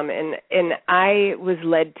 SaiSeminars.com, and I was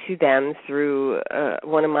led to them through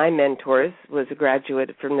one of my mentors, was a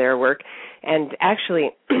graduate from their work, and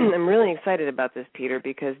actually, I'm really excited about this, Peter,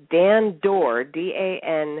 because Dan Dorr,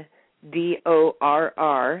 DANDORR.com.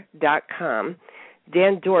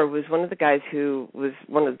 Dan Dorr was one of the guys who was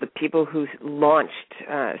one of the people who launched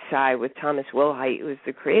Sai with Thomas Wilhite, who was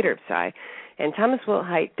the creator of Sai. And Thomas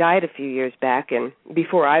Wilhite died a few years back, and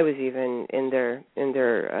before I was even in their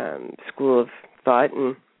school of thought,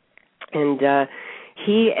 and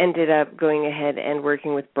he ended up going ahead and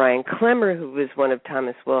working with Brian Klemmer, who was one of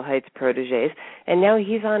Thomas Wilhite's proteges, and now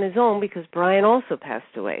he's on his own because Brian also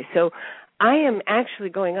passed away. So I am actually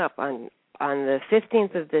going up on the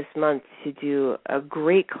 15th of this month to do a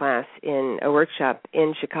great class in a workshop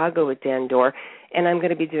in Chicago with Dan Dorr, and I'm going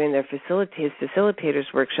to be doing their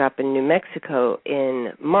facilitators workshop in New Mexico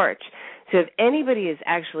in March. So if anybody is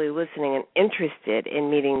actually listening and interested in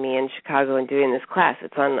meeting me in Chicago and doing this class,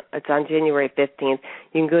 it's on January 15th.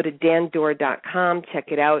 You can go to dandor.com,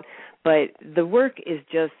 check it out. But the work is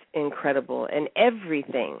just incredible, and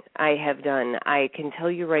everything I have done, I can tell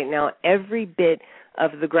you right now, every bit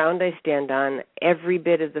of the ground I stand on, every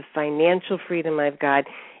bit of the financial freedom I've got,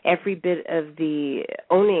 every bit of the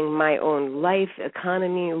owning my own life,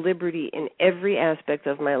 economy, liberty in every aspect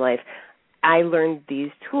of my life, I learned these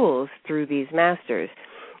tools through these masters.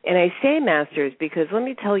 And I say masters because let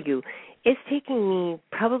me tell you, it's taking me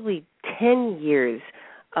probably 10 years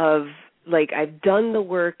of I've done the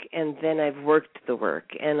work and then I've worked the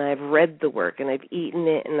work and I've read the work and I've eaten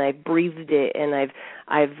it and I've breathed it and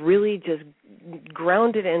I've really just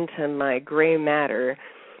ground it into my gray matter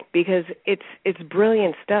because it's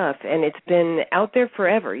brilliant stuff and it's been out there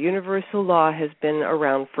forever. Universal law has been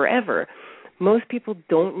around forever. Most people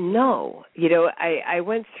don't know. I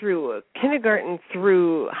went through kindergarten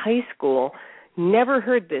through high school, never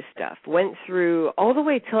heard this stuff, went through all the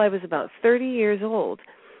way till I was about 30 years old.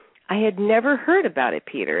 I had never heard about it,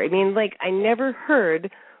 Peter. I mean, I never heard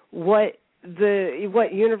what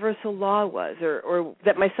universal law was or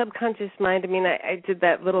that my subconscious mind, I did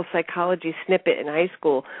that little psychology snippet in high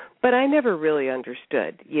school, but I never really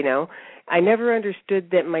understood, I never understood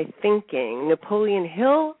that my thinking, Napoleon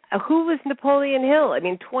Hill, who was Napoleon Hill?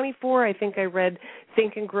 24, I think I read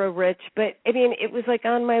Think and Grow Rich, but, it was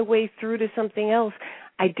on my way through to something else.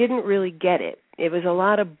 I didn't really get it. It was a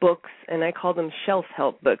lot of books, and I call them shelf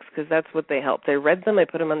help books because that's what they helped. I read them, I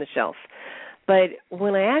put them on the shelf. But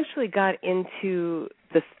when I actually got into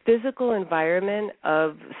the physical environment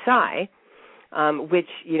of Sai, which,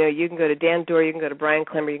 you can go to Dan Dorr, you can go to Brian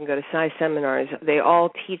Klemmer, you can go to Sai Seminars. They all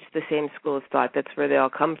teach the same school of thought. That's where they all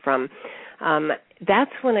come from.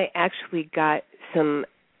 That's when I actually got some,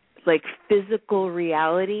 physical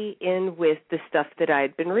reality in with the stuff that I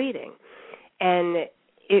had been reading. And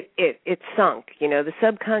it sunk. The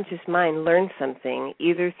subconscious mind learns something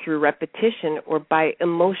either through repetition or by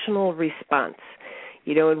emotional response.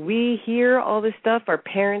 And we hear all this stuff. Our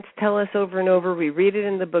parents tell us over and over. We read it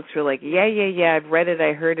in the books. We're like, yeah, I've read it,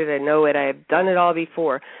 I heard it, I know it, I've done it all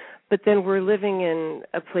before. But then we're living in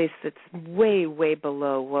a place that's way, way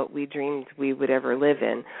below what we dreamed we would ever live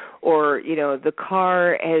in. Or, the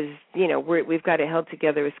car has, we've got it held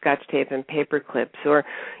together with Scotch tape and paper clips. Or,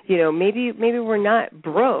 maybe we're not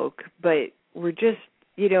broke, but we're just,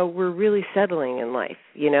 we're really settling in life,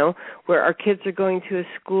 where our kids are going to a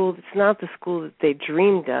school that's not the school that they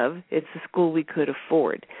dreamed of. It's the school we could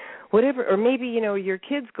afford. Whatever, or maybe, your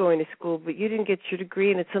kid's going to school, but you didn't get your degree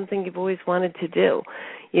and it's something you've always wanted to do.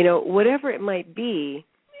 Whatever it might be,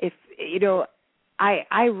 if,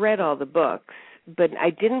 I read all the books, but I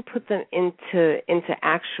didn't put them into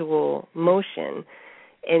actual motion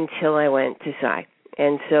until I went to Sai.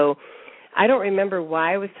 And so I don't remember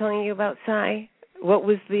why I was telling you about Sai. What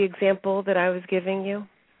was the example that I was giving you?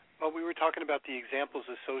 Well, we were talking about the examples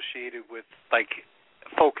associated with,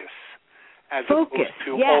 focus. As focus, opposed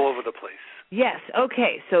to yes. All over the place. Yes,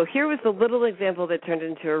 okay. So here was the little example that turned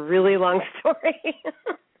into a really long story.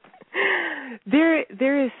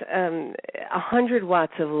 There is 100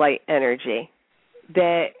 watts of light energy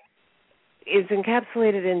that is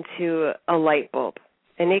encapsulated into a light bulb,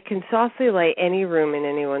 and it can softly light any room in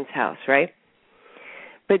anyone's house, right?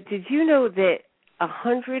 But did you know that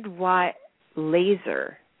 100-watt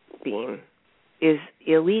laser beam is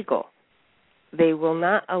illegal? They will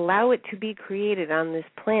not allow it to be created on this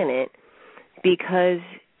planet because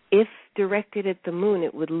if directed at the moon,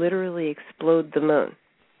 it would literally explode the moon.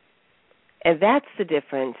 And that's the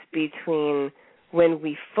difference between when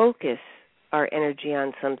we focus our energy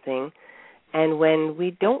on something and when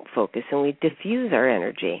we don't focus and we diffuse our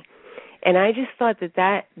energy. And I just thought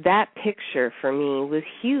that picture for me was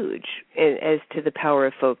huge as to the power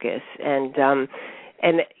of focus. And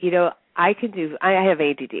you know, I have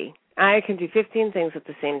ADD. I can do 15 things at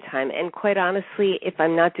the same time. And quite honestly, if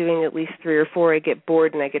I'm not doing at least 3 or 4, I get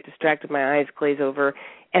bored and I get distracted, my eyes glaze over,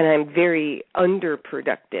 and I'm very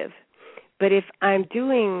underproductive. But if I'm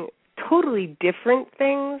doing totally different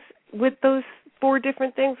things with those 4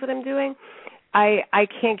 different things that I'm doing, I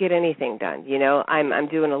can't get anything done. You know, I'm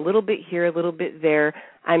doing a little bit here, a little bit there.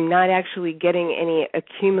 I'm not actually getting any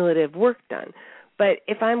accumulative work done. But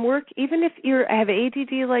if even if you have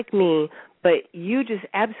ADD like me, but you just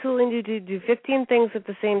absolutely need to do 15 things at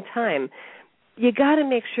the same time, you got to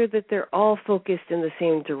make sure that they're all focused in the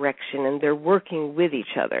same direction and they're working with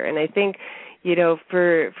each other. And I think, you know,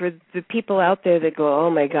 for the people out there that go, oh,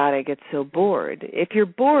 my God, I get so bored. If you're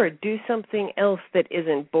bored, do something else that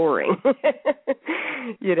isn't boring.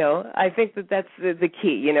 You know, I think that's the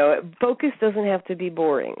key. You know, focus doesn't have to be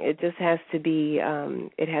boring. It just has to be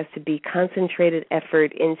concentrated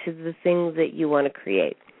effort into the thing that you want to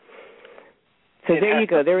create. So there you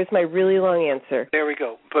go. There was my really long answer. There we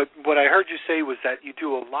go. But what I heard you say was that you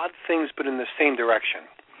do a lot of things but in the same direction.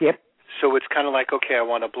 Yep. So it's kind of like, okay, I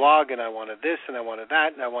want to blog and I want to this and I want to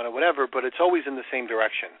that and I want to whatever, but it's always in the same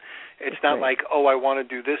direction. It's not like, oh, I want to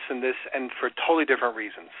do this and for totally different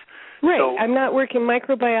reasons. Right. So, I'm not working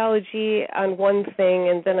microbiology on one thing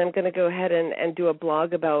and then I'm going to go ahead and do a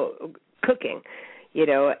blog about cooking. You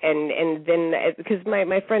know, and then because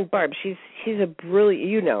my friend Barb, she's a brilliant,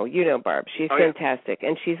 you know Barb, she's fantastic,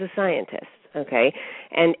 and she's a scientist, okay,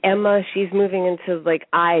 and Emma, she's moving into like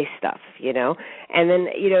eye stuff, you know, and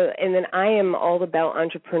then I am all about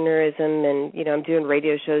entrepreneurism, and you know, I'm doing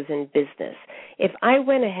radio shows and business. If I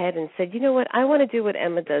went ahead and said, you know what, I want to do what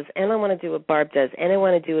Emma does, and I want to do what Barb does, and I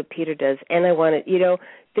want to do what Peter does, and I want to, you know,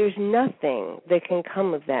 there's nothing that can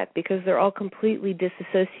come of that because they're all completely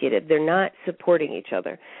disassociated. They're not supporting each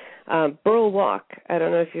other. Burl Walk, I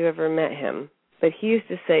don't know if you ever met him, but he used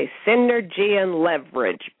to say, synergy and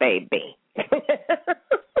leverage, baby.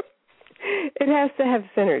 It has to have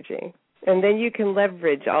synergy, and then you can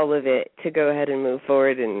leverage all of it to go ahead and move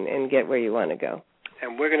forward and get where you want to go.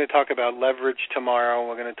 And we're going to talk about leverage tomorrow.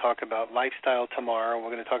 We're going to talk about lifestyle tomorrow. We're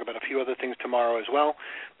going to talk about a few other things tomorrow as well.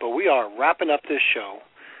 But we are wrapping up this show.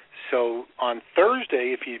 So on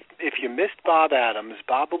Thursday, if you missed Bob Adams,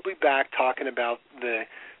 Bob will be back talking about the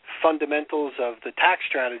fundamentals of the tax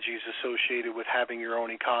strategies associated with having your own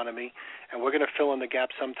economy. And we're going to fill in the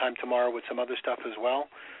gaps sometime tomorrow with some other stuff as well.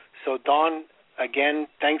 So, Dawn, again,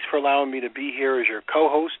 thanks for allowing me to be here as your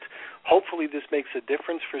co-host. Hopefully this makes a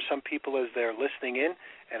difference for some people as they're listening in,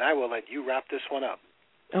 and I will let you wrap this one up.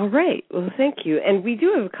 All right. Well, thank you. And we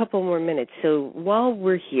do have a couple more minutes, so while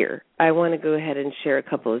we're here, I want to go ahead and share a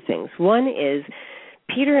couple of things. One is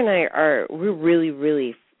Peter and we're really,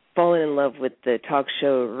 really fallen in love with the talk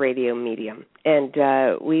show radio medium. And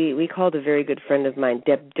we called a very good friend of mine,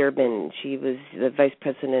 Deb Durbin. She was the vice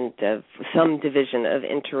president of some division of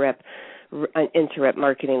Interrep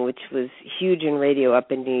Marketing, which was huge in radio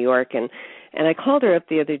up in New York. And I called her up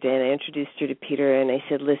the other day and I introduced her to Peter and I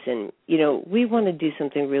said, listen, you know, we want to do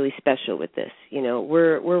something really special with this. You know,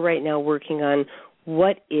 we're right now working on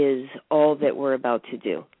what is all that we're about to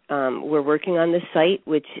do. We're working on the site,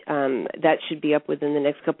 which that should be up within the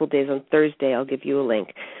next couple of days. On Thursday, I'll give you a link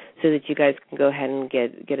so that you guys can go ahead and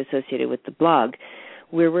get associated with the blog.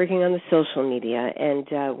 We're working on the social media, and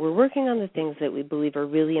we're working on the things that we believe are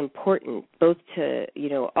really important, both to, you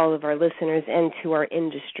know, all of our listeners and to our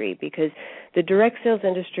industry, because the direct sales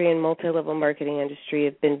industry and multi-level marketing industry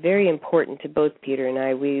have been very important to both Peter and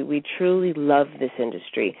I. We truly love this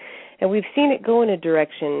industry. And we've seen it go in a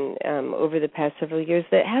direction over the past several years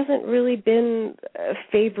that hasn't really been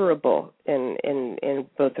favorable in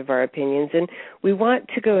both of our opinions. And we want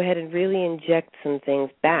to go ahead and really inject some things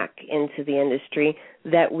back into the industry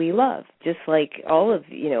that we love. Just like all of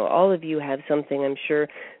you have something, I'm sure,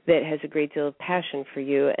 that has a great deal of passion for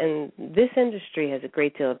you. And this industry has a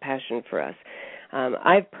great deal of passion for us.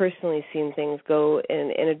 I've personally seen things go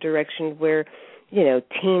in a direction where,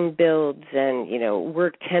 team builds and,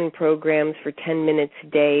 work 10 programs for 10 minutes a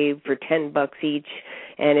day for $10 each.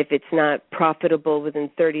 And if it's not profitable within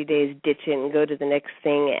 30 days, ditch it and go to the next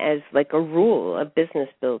thing as like a rule of business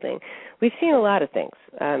building. We've seen a lot of things.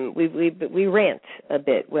 We rant a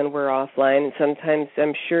bit when we're offline, and sometimes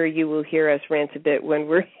I'm sure you will hear us rant a bit when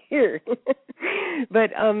we're here.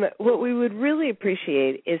 But what we would really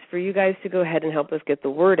appreciate is for you guys to go ahead and help us get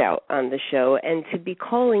the word out on the show and to be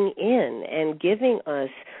calling in and giving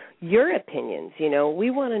us your opinions.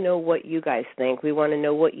 We want to know what you guys think. We want to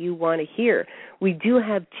know what you want to hear. We do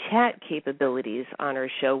have chat capabilities on our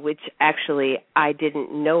show, which actually I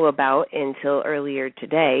didn't know about until earlier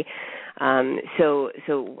today. So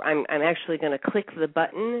I'm actually going to click the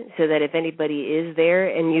button so that if anybody is there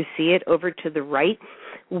and you see it over to the right,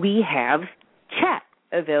 we have chat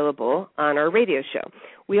available on our radio show.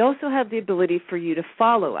 We also have the ability for you to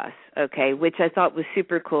follow us, okay, which I thought was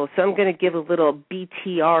super cool. So I'm going to give a little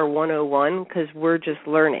BTR 101 because we're just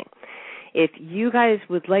learning. If you guys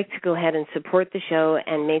would like to go ahead and support the show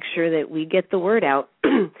and make sure that we get the word out,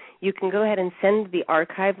 you can go ahead and send the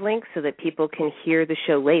archive link so that people can hear the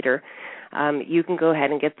show later. You can go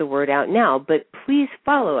ahead and get the word out now, but please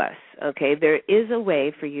follow us, okay? There is a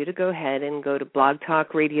way for you to go ahead and go to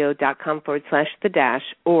blogtalkradio.com/the-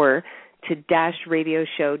 or to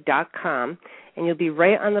 -radioshow.com, and you'll be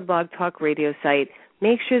right on the Blog Talk Radio site.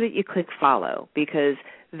 Make sure that you click follow, because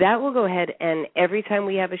that will go ahead and every time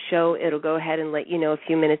we have a show, it'll go ahead and let you know a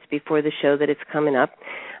few minutes before the show that it's coming up.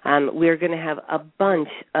 We're going to have a bunch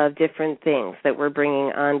of different things that we're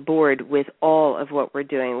bringing on board with all of what we're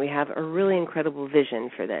doing. We have a really incredible vision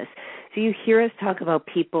for this. So you hear us talk about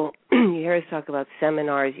people, you hear us talk about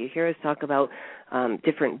seminars, you hear us talk about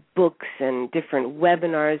different books and different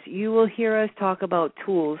webinars. You will hear us talk about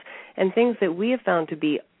tools and things that we have found to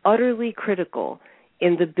be utterly critical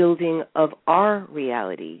in the building of our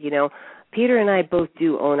reality. Peter and I both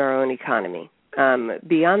do own our own economy.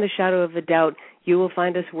 Beyond the shadow of a doubt, you will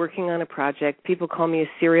find us working on a project. People call me a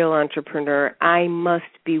serial entrepreneur. I must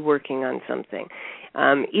be working on something.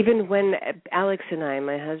 Even when Alex and I,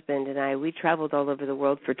 my husband and I, we traveled all over the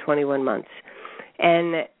world for 21 months.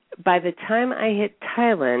 And by the time I hit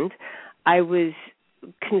Thailand, Alex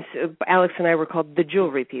and I were called the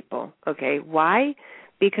jewelry people. Okay, why?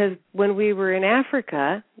 Because when we were in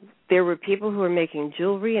Africa, there were people who were making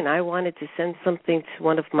jewelry, and I wanted to send something to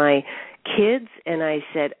one of my kids, and I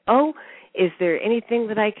said, is there anything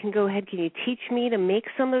that I can go ahead? Can you teach me to make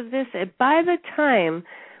some of this? And by the time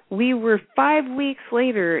we were 5 weeks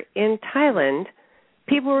later in Thailand,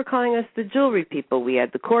 people were calling us the jewelry people. We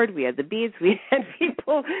had the cord, we had the beads, we had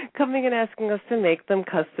people coming and asking us to make them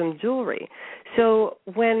custom jewelry. So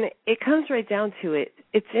when it comes right down to it,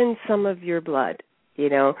 it's in some of your blood. You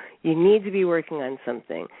need to be working on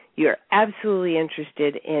something. You're absolutely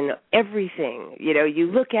interested in everything. You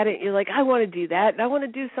look at it, you're like, I want to do that, and I want to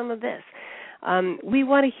do some of this. We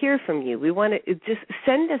want to hear from you. We want to just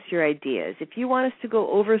send us your ideas. If you want us to go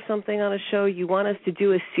over something on a show, you want us to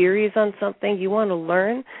do a series on something, you want to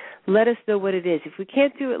learn, let us know what it is. If we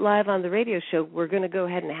can't do it live on the radio show, we're going to go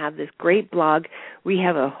ahead and have this great blog. We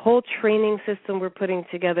have a whole training system we're putting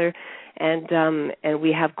together, and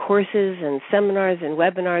we have courses and seminars and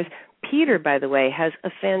webinars. Peter, by the way, has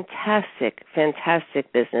a fantastic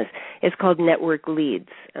business. It's called Network Leads,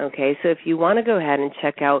 okay? So if you want to go ahead and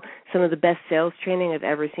check out some of the best sales training I've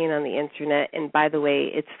ever seen on the Internet, and by the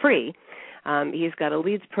way, it's free. He's got a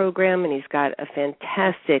leads program, and he's got a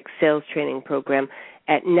fantastic sales training program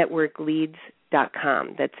at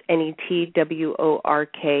networkleads.com. That's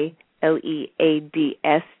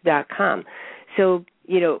networkleads.com. So,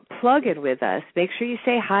 plug in with us. Make sure you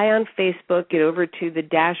say hi on Facebook. Get over to the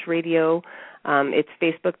Radio. It's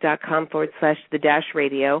facebook.com/the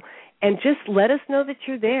Radio. And just let us know that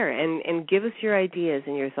you're there and give us your ideas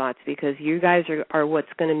and your thoughts, because you guys are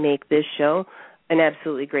what's going to make this show an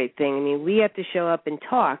absolutely great thing. I mean, we have to show up and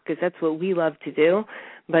talk because that's what we love to do.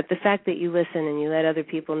 But the fact that you listen and you let other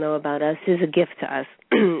people know about us is a gift to us,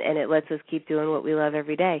 and it lets us keep doing what we love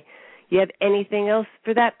every day. You have anything else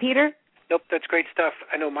for that, Peter? Nope, that's great stuff.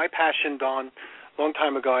 I know my passion, Dawn, a long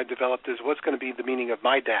time ago I developed is what's going to be the meaning of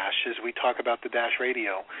my dash as we talk about the Dash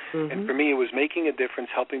Radio. Mm-hmm. And for me, it was making a difference,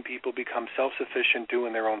 helping people become self-sufficient,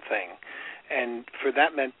 doing their own thing. And for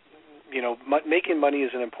that meant, making money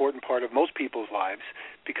is an important part of most people's lives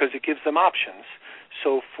because it gives them options.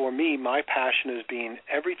 So for me, my passion is being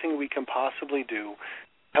everything we can possibly do,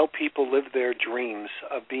 help people live their dreams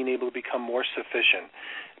of being able to become more sufficient.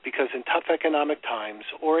 Because in tough economic times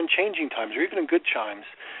or in changing times or even in good times,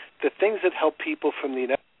 the things that help people from the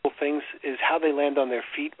inevitable things is how they land on their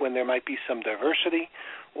feet when there might be some diversity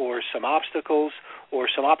or some obstacles or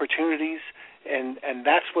some opportunities, and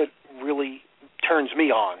that's what really turns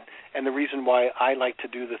me on, and the reason why I like to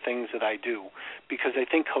do the things that I do, because I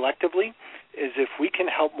think collectively is if we can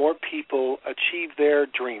help more people achieve their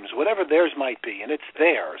dreams, whatever theirs might be, and it's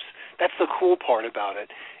theirs. That's the cool part about it.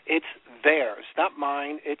 It's theirs, not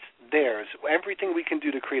mine. It's theirs. Everything we can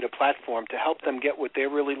do to create a platform to help them get what they're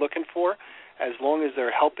really looking for, as long as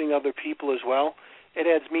they're helping other people as well, it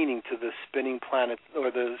adds meaning to the spinning planet,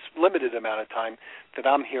 or the limited amount of time that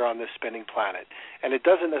I'm here on this spinning planet. And it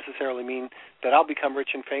doesn't necessarily mean that I'll become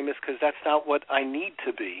rich and famous, because that's not what I need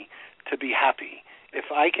to be happy. If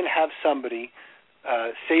I can have somebody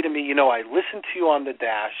say to me, I listened to you on the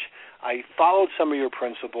dash, I followed some of your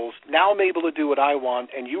principles, now I'm able to do what I want,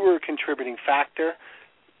 and you were a contributing factor,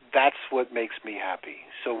 that's what makes me happy.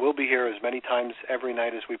 So we'll be here as many times every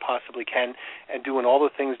night as we possibly can, and doing all the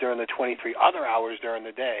things during the 23 other hours during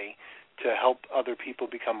the day to help other people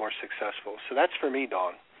become more successful. So that's for me,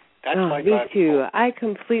 Dawn. That's my drive. Me too. I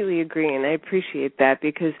completely agree, and I appreciate that,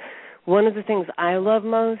 because one of the things I love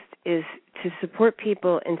most is to support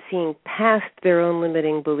people in seeing past their own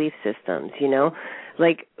limiting belief systems,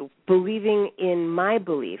 like believing in my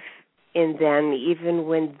belief in them even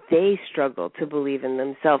when they struggle to believe in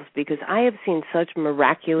themselves, because I have seen such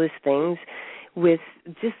miraculous things with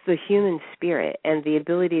just the human spirit and the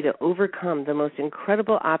ability to overcome the most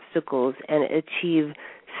incredible obstacles and achieve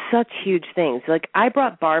such huge things. Like, I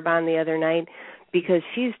brought Barb on the other night because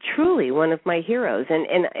she's truly one of my heroes, and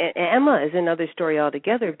Emma is another story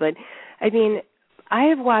altogether, but I mean, I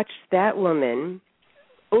have watched that woman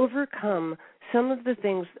overcome some of the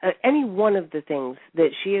things, any one of the things that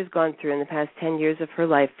she has gone through in the past 10 years of her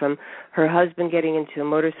life, from her husband getting into a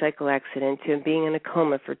motorcycle accident to being in a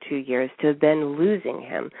coma for 2 years to then losing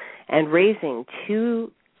him and raising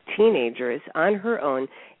 2 teenagers on her own,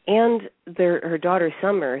 and her daughter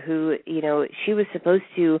Summer, who, she was supposed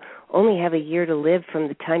to only have a year to live from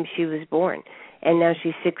the time she was born, and now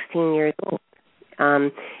she's 16 years old.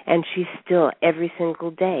 And she still, every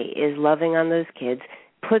single day, is loving on those kids,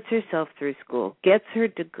 puts herself through school, gets her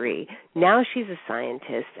degree. Now she's a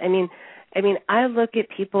scientist. I mean, I look at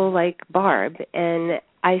people like Barb, and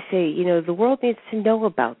I say, the world needs to know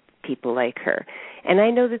about people like her. And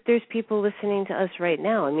I know that there's people listening to us right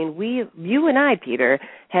now. I mean, you and I, Peter,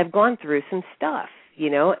 have gone through some stuff,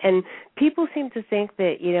 and people seem to think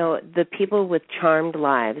that, the people with charmed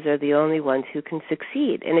lives are the only ones who can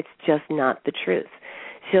succeed, and it's just not the truth.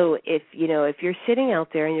 So if you're sitting out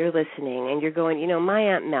there and you're listening and you're going, my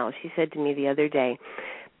Aunt Mel, she said to me the other day,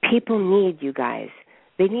 people need you guys.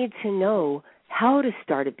 They need to know how to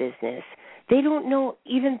start a business. They don't know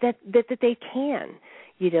even that they can.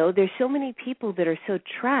 There's so many people that are so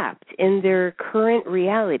trapped in their current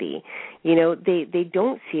reality. They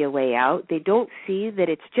don't see a way out. They don't see that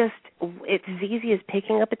it's as easy as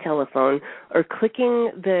picking up a telephone or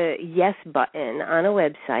clicking the yes button on a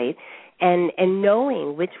website and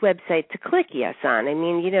knowing which website to click yes on. I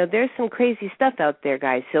mean, there's some crazy stuff out there,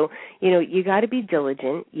 guys. So, you got to be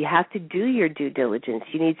diligent. You have to do your due diligence.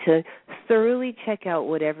 You need to thoroughly check out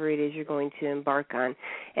whatever it is you're going to embark on.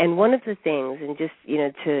 And one of the things, and just,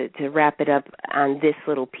 to wrap it up on this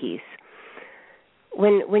little piece,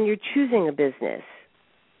 when you're choosing a business,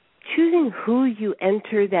 choosing who you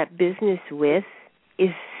enter that business with is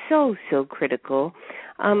so critical.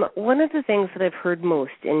 One of the things that I've heard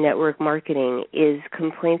most in network marketing is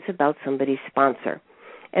complaints about somebody's sponsor.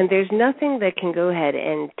 And there's nothing that can go ahead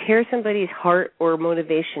and tear somebody's heart or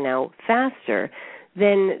motivation out faster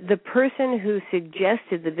than the person who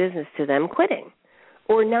suggested the business to them quitting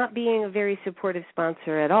or not being a very supportive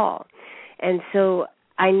sponsor at all. And so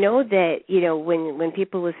I know that, when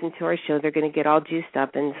people listen to our show, they're going to get all juiced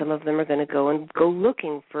up, and some of them are going to go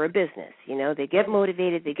looking for a business. They get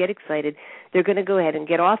motivated, they get excited. They're going to go ahead and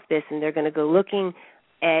get off this, and they're going to go looking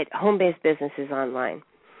at home-based businesses online.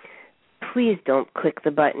 Please don't click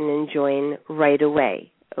the button and join right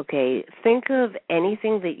away, okay? Think of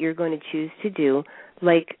anything that you're going to choose to do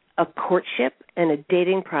like a courtship and a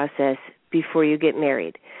dating process before you get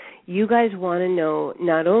married. You guys want to know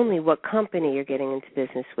not only what company you're getting into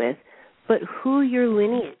business with, but who your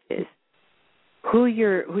lineage is, who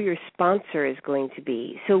your sponsor is going to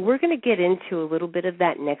be. So we're going to get into a little bit of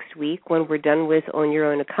that next week when we're done with Own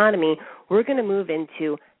Your Own Economy. We're going to move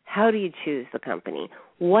into how do you choose the company?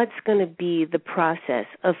 What's going to be the process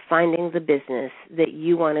of finding the business that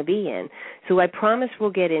you want to be in? So I promise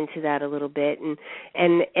we'll get into that a little bit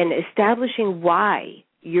and establishing why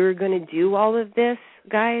you're going to do all of this,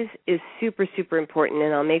 guys, is super, super important,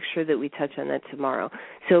 and I'll make sure that we touch on that tomorrow.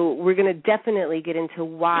 So we're going to definitely get into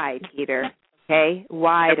why, Peter, okay?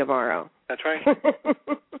 Why tomorrow. That's right.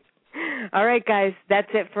 All right, guys, that's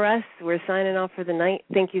it for us. We're signing off for the night.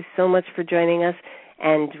 Thank you so much for joining us,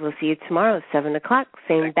 and we'll see you tomorrow at 7 o'clock,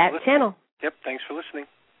 same bat channel. Yep, thanks for listening.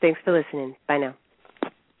 Thanks for listening. Bye now.